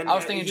yeah. hospital. I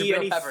was thinking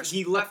Jabril he, Peppers.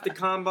 he left the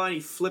combine. He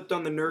flipped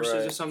on the nurses or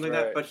Right, something like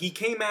that. right. But he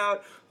came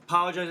out,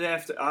 apologized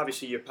after.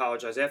 Obviously, you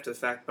apologize after the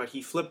fact. But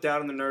he flipped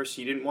out on the nurse.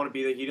 He didn't want to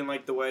be there. He didn't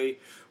like the way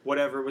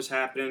whatever was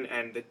happening,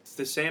 and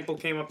the sample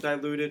came up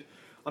diluted.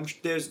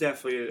 There's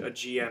definitely a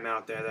GM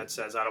out there that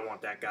says I don't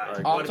want that guy.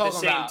 Right. But I'm at the talking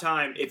same about-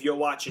 time, if you're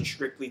watching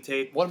strictly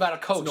tape, What about a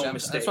coach? no That's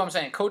mistake. what I'm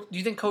saying. Coach, do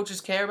you think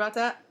coaches care about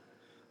that?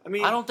 I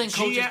mean, I don't think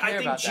coaches care I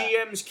think about that.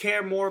 GMs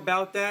care more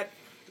about that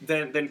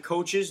than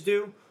coaches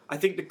do. I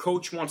think the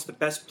coach wants the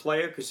best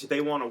player because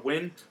they want to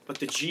win, but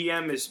the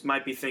GM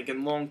might be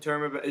thinking long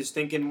term, is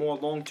thinking more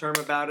long term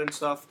about it and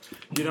stuff.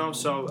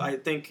 So I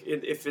think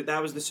if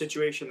that was the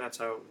situation, that's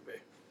how it would be.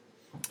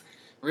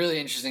 Really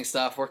interesting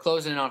stuff. We're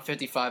closing in on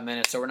 55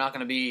 minutes, so we're not going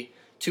to be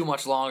too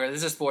much longer.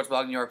 This is Sports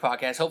Blog New York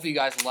podcast. Hopefully you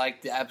guys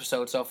liked the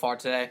episode so far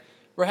today.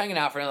 We're hanging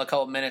out for another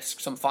couple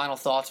minutes. Some final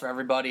thoughts for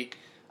everybody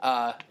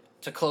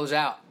to close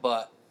out.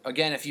 But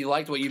again, if you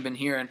liked what you've been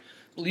hearing,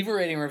 leave a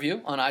rating and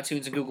review on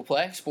iTunes and Google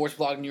Play. Sports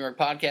Blog New York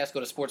podcast.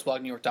 Go to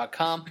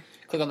sportsblognewyork.com.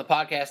 Click on the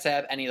podcast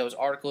tab. Any of those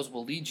articles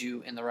will lead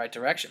you in the right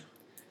direction.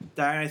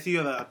 Darren, I see you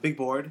have a big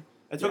board.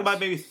 Let's talk about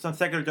maybe some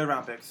second or third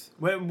round picks.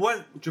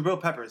 What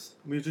Jabril Peppers?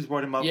 We just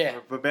brought him up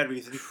for bad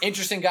reason.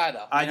 Interesting guy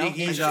though. I think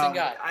he's interesting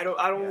guy. I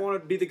don't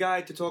want to be the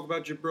guy to talk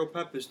about Jabril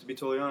Peppers, to be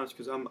totally honest,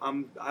 because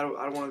I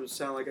don't want to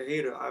sound like a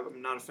hater.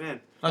 I'm not a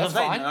fan. That's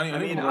fine.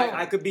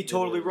 I could be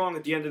totally wrong.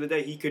 At the end of the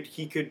day, he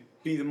could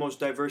be the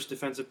most diverse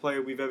defensive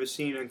player we've ever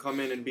seen and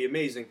come in and be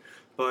amazing.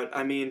 But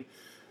I mean,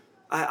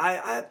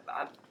 I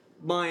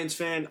Lions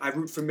fan. I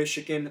root for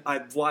Michigan.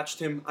 I've watched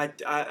him.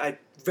 I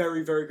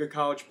very, very good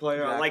college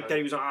player. Exactly. I like that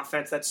he was on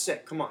offense. That's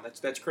sick. Come on,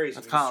 that's crazy.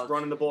 That's He's college.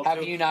 running the ball. How too.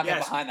 can you not get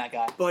Yes, behind that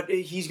guy? but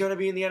he's going to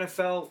be in the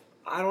NFL.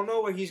 I don't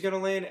know where he's going to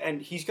land,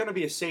 and he's going to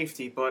be a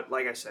safety. But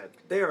like I said,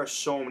 there are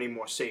so many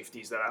more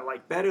safeties that I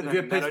like better than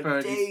you're him that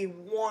are Pittsburgh, day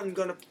one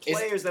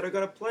players that are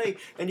going to play,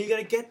 and you're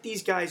going to get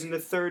these guys in the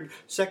third,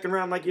 second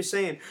round, like you're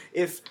saying.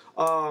 If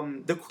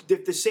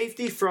the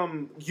safety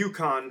from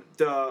UConn,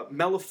 the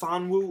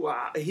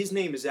Melifonwu, his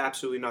name is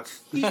absolutely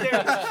nuts. He's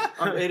there.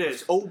 It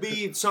is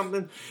OB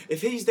something.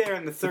 If he's there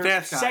in the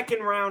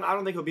second round, I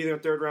don't think he'll be there in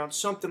the third round.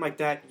 Something like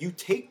that. You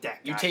take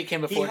that guy. You take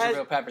him before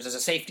Jabril Peppers as a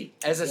safety.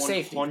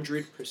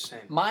 100%.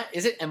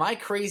 Am I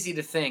crazy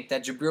to think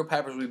that Jabril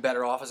Peppers would be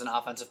better off as an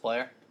offensive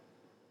player?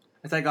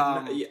 It's like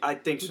I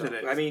think so.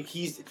 I mean,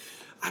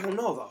 I don't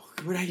know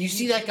though. You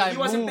see that guy He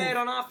wasn't move. bad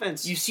on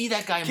offense. You see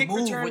that guy Kick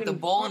move return with the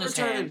and ball in punt his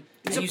return. hand,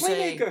 He's and a you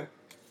say, playmaker.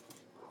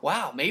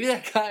 "Wow, maybe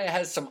that guy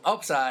has some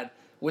upside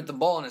with the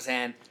ball in his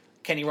hand.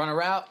 Can he run a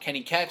route? Can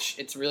he catch?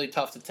 It's really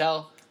tough to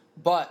tell."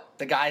 But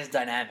the guy's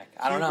dynamic.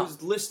 I don't know. He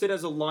was listed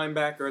as a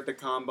linebacker at the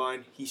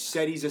combine. He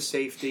said he's a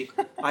safety.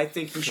 I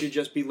think he should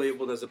just be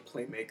labeled as a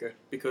playmaker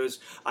because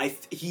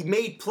he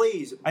made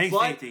plays. I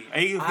think safety.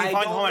 I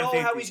don't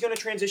know how he's going to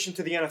transition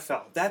to the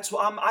NFL. That's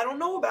why I don't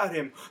know about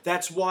him.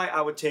 That's why I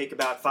would take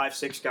about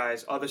 5-6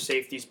 guys, other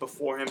safeties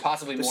before him.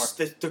 Possibly more.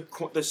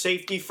 The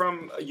safety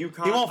from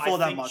UConn. He won't fall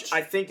that much.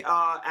 I think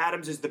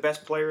Adams is the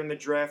best player in the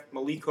draft.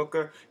 Malik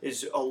Hooker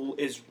is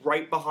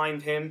right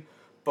behind him.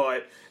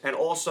 And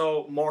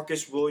also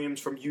Marcus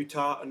Williams from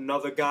Utah,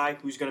 another guy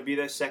who's going to be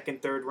there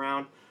second, third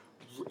round.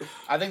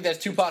 I think there's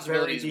two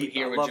possibilities deep.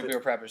 here I with love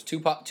Jabril Peppers.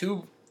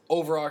 Two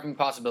overarching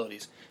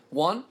possibilities.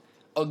 One,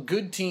 a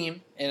good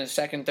team in a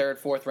second, third,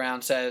 fourth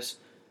round says,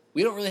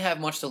 we don't really have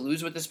much to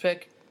lose with this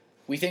pick.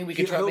 We think we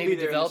can try maybe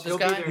develop this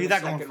guy. He's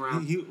not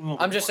going.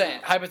 I'm just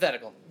saying,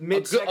 hypothetical.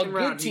 A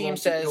good team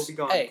says,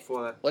 hey,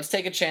 let's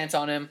take a chance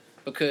on him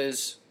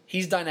because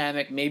he's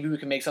dynamic. Maybe we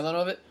can make something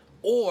of it.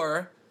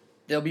 Or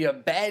there'll be a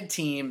bad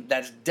team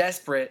that's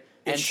desperate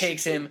and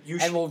takes him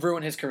and will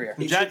ruin his career.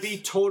 It should be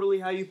totally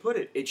how you put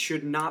it. It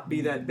should not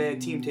be that bad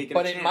team taking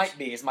a chance. But it might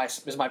be, is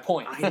my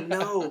point. I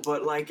know,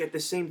 but at the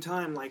same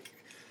time,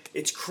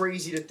 it's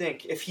crazy to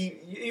think. If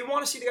you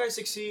want to see the guy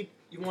succeed,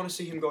 you want to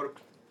see him go to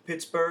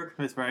Pittsburgh,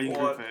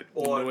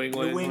 or New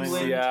England,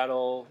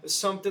 Seattle,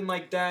 something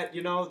like that.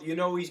 You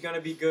know he's going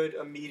to be good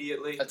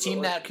immediately. A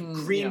team that can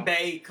Green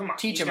Bay, come on,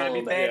 teach he's him a going to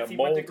little be bad bit. if he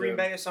went to Green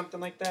Bay or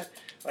something like that.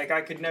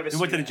 I could never. He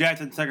went to the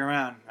Jets in the second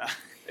round.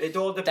 It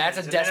all depends.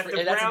 That's a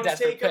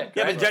desperate pick.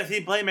 Yeah, but Jets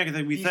he playmakers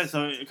like we said,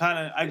 so it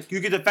kind of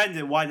you could defend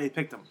it why they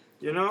picked him.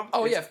 You know?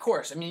 Oh yeah, of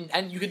course. I mean,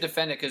 and you could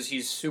defend it because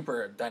he's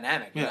super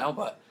dynamic. You know,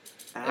 but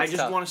I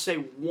just want to say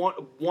one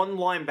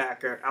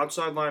linebacker,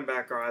 outside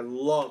linebacker. I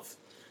love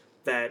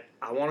that.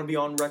 I want to be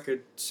on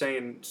record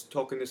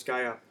talking this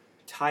guy up.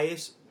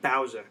 Tyus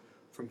Bowser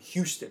from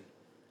Houston,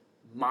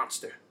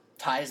 monster.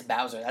 Tyus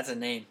Bowser, that's a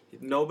name.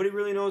 Nobody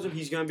really knows him.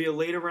 He's going to be a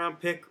later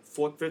round pick,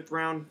 4th, 5th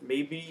round,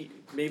 maybe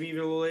even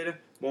a little later.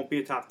 Won't be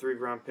a top 3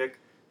 round pick.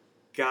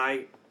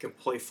 Guy can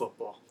play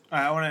football. All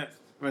right, I want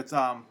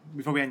to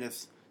before we end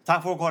this,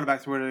 top 4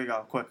 quarterbacks. Where do they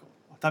go? Quick,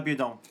 top of your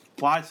dome: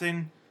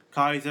 Watson,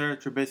 Kaiser,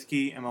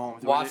 Trubisky, and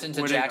Mahomes. Watson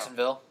to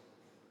Jacksonville.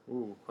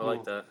 Ooh, I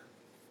like that.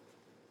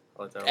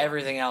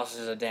 Everything else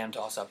is a damn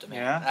toss-up to me.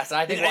 Yeah,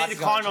 I think the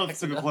Cardinals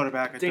took a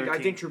quarterback. I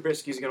think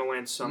Trubisky's going to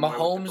land somewhere.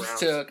 Mahomes with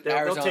to the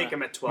Browns. They'll take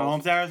him at 12.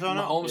 Mahomes to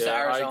Arizona. To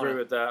Arizona. I agree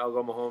with that. I'll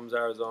go Mahomes,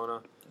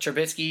 Arizona.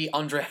 Trubisky,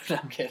 undrafted.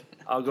 I'm kidding.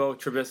 I'll go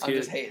Trubisky. I'm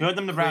just hating. You want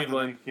them to Browns?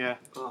 Cleveland. Yeah.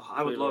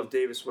 I would love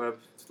Davis Webb.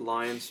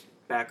 Lions,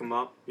 back him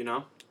up.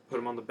 Put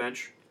him on the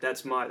bench.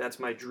 That's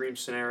my dream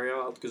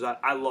scenario because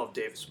I love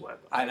Davis Webb.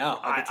 I know.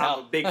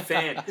 I'm a big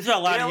fan. There's a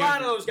lot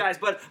of those guys,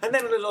 and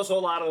then there's also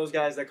a lot of those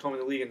guys that come in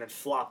the league and then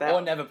flop out.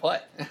 Or never play.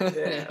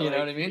 Yeah, you know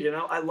what I mean?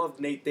 I loved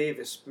Nate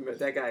Davis.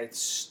 That guy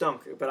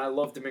stunk, but I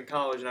loved him in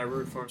college and I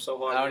rooted for him so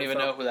hard. I don't even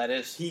know who that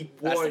is. He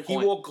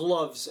wore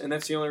gloves, and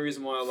that's the only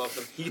reason why I loved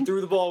him. He threw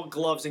the ball with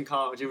gloves in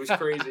college. It was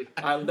crazy.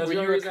 That's the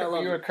only reason I loved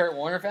him. You were a Kurt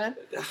Warner fan?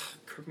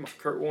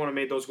 Kurt Warner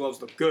made those gloves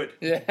look good.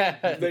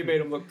 Yeah. They made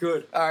them look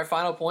good. All right,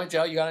 final point,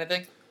 Joe. You got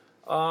anything?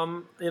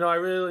 I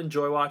really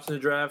enjoy watching the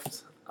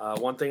draft.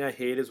 One thing I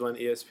hate is when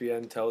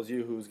ESPN tells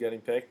you who's getting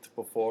picked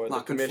before the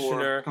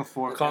commissioner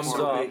comes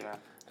up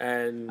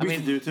and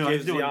gives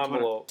the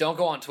envelope. Don't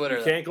go on Twitter.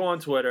 You can't go on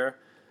Twitter.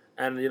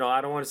 And,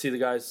 I don't want to see the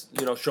guys,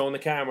 showing the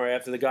camera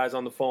after the guy's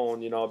on the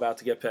phone, about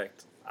to get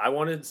picked. I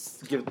wanted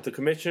to give the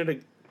commissioner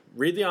to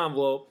read the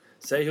envelope,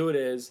 Say who it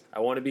is. I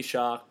want to be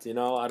shocked. I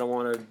don't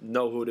want to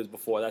know who it is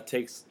before. That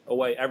takes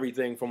away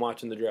everything from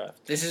watching the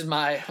draft. This is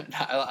my.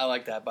 I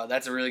like that, but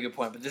that's a really good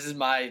point. But this is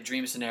my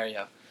dream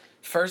scenario.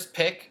 First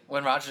pick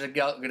when Roger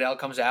Goodell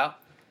comes out,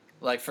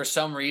 like for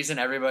some reason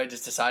everybody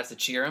just decides to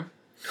cheer him,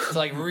 to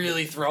like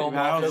really throw him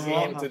off his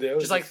game.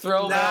 Just like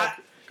throw him out.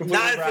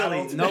 Not in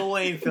Philly. No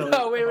way in Philly.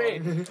 No,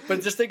 wait.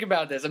 But just think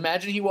about this.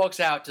 Imagine he walks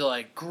out to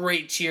like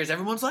great cheers.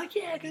 Everyone's like,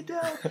 yeah,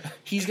 Goodell.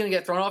 He's going to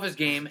get thrown off his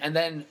game, and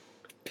then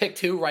pick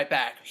 2 right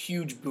back.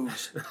 Huge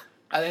boos.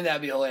 I think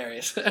that'd be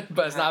hilarious.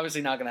 But it's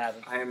obviously not going to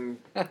happen. I am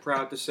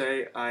proud to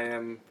say I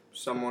am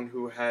someone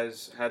who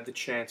has had the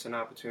chance and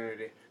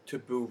opportunity to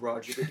boo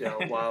Roger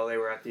Goodell while they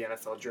were at the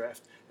NFL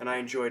draft, and I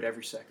enjoyed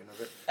every second of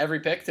it. Every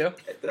pick, too?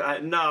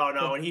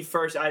 No. When he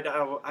first, I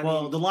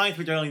well, the Lions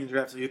picked early in the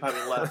draft, so you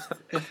probably left.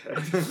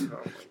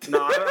 No,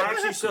 I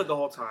actually stood the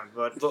whole time,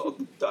 but I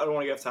don't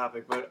want to get off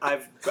topic. But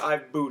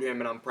I've booed him,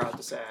 and I'm proud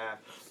to say I have.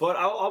 But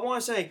I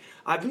want to say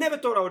I've never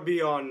thought I would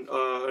be on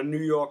a New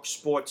York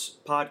sports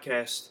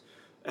podcast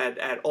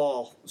at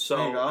all.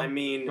 So I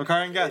mean,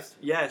 recurring guest.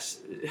 Yes.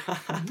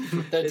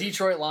 The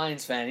Detroit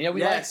Lions fan.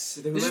 We yes.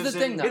 like. This is the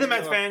thing, though. He's a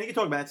Mets fan. He can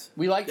talk Mets.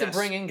 We like to Yes.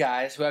 bring in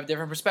guys who have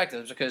different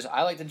perspectives because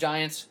I like the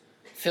Giants.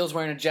 Phil's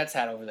wearing a Jets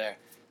hat over there.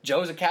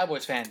 Joe's a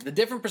Cowboys fan. The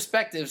different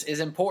perspectives is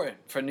important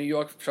for New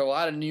York, for a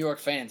lot of New York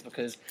fans,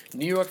 because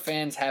New York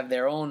fans have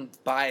their own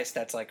bias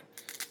that's like,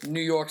 New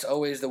York's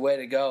always the way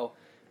to go.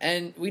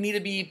 And we need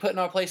to be put in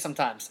our place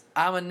sometimes.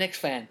 I'm a Knicks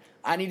fan.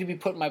 I need to be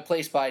put in my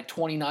place by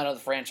 29 other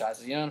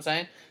franchises. You know what I'm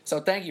saying?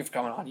 So thank you for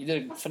coming on. You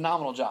did a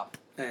phenomenal job.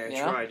 Hey, I You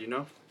know? tried, you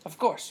know? Of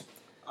course.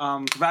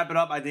 To wrap it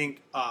up, I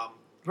think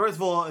first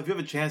of all, if you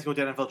have a chance to go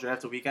to the NFL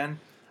draft the weekend,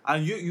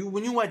 when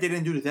you went, they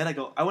didn't do the then.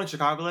 I went to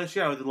Chicago last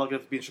year. I was lucky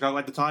enough to be in Chicago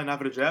at the time, not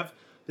for the draft.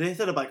 They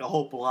set up like a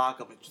whole block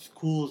of just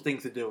cool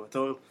things to do.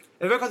 So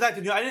if it comes back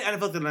to New York, I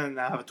think NFL's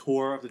gonna have a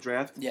tour of the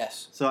draft.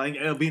 Yes. So I think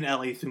it'll be in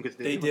LA soon because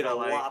They did a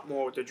lot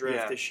more with the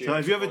draft this year. So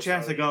if you have a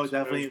chance to go, It was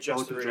definitely just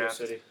go to the Radio draft.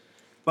 City.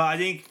 But I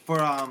think for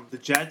the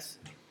Jets,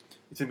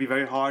 it's gonna be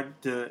very hard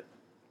to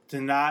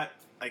not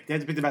like they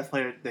have to pick the best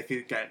player they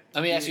could get.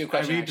 Let me ask you a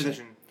question, Every actually.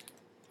 position.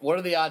 What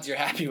are the odds you're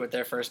happy with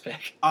their first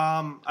pick?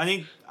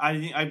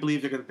 I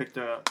believe they're gonna pick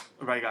the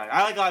right guy.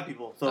 I like a lot of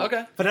people, so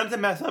Okay. for them to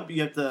mess up,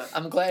 you have to.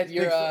 I'm glad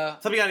you're.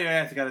 Something out of your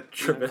ass. You gotta.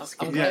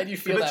 Trubisky. I'm glad you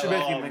feel that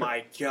way. Oh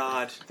my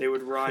God, they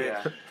would riot.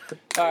 Yeah.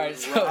 All right,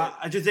 so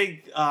I just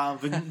think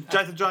for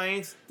Jets and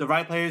Giants, the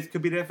right players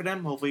could be there for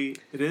them. Hopefully,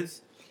 it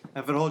is.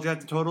 And for the whole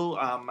Jets in total,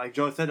 like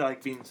Joe said, I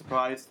like being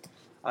surprised,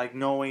 I like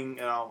knowing,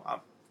 it's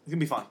gonna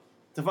be fun.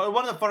 It's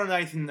one of the funner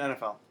nights in the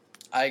NFL.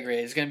 I agree.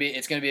 It's gonna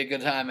be a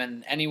good time,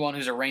 and anyone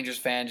who's a Rangers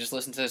fan, just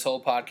listen to this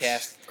whole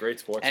podcast Great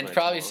sports. and night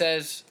probably tomorrow.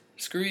 says,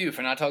 "Screw you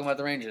for not talking about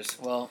the Rangers."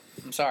 Well,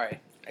 I'm sorry,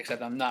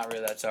 except I'm not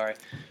really that sorry.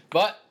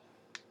 But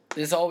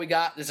this is all we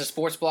got. This is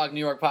Sports Blog New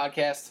York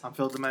podcast. I'm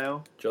Phil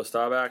DeMayo. Joe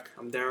Staubach.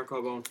 I'm Darren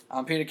Carbone.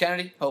 I'm Peter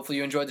Kennedy. Hopefully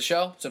you enjoyed the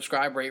show.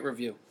 Subscribe, rate,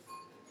 review.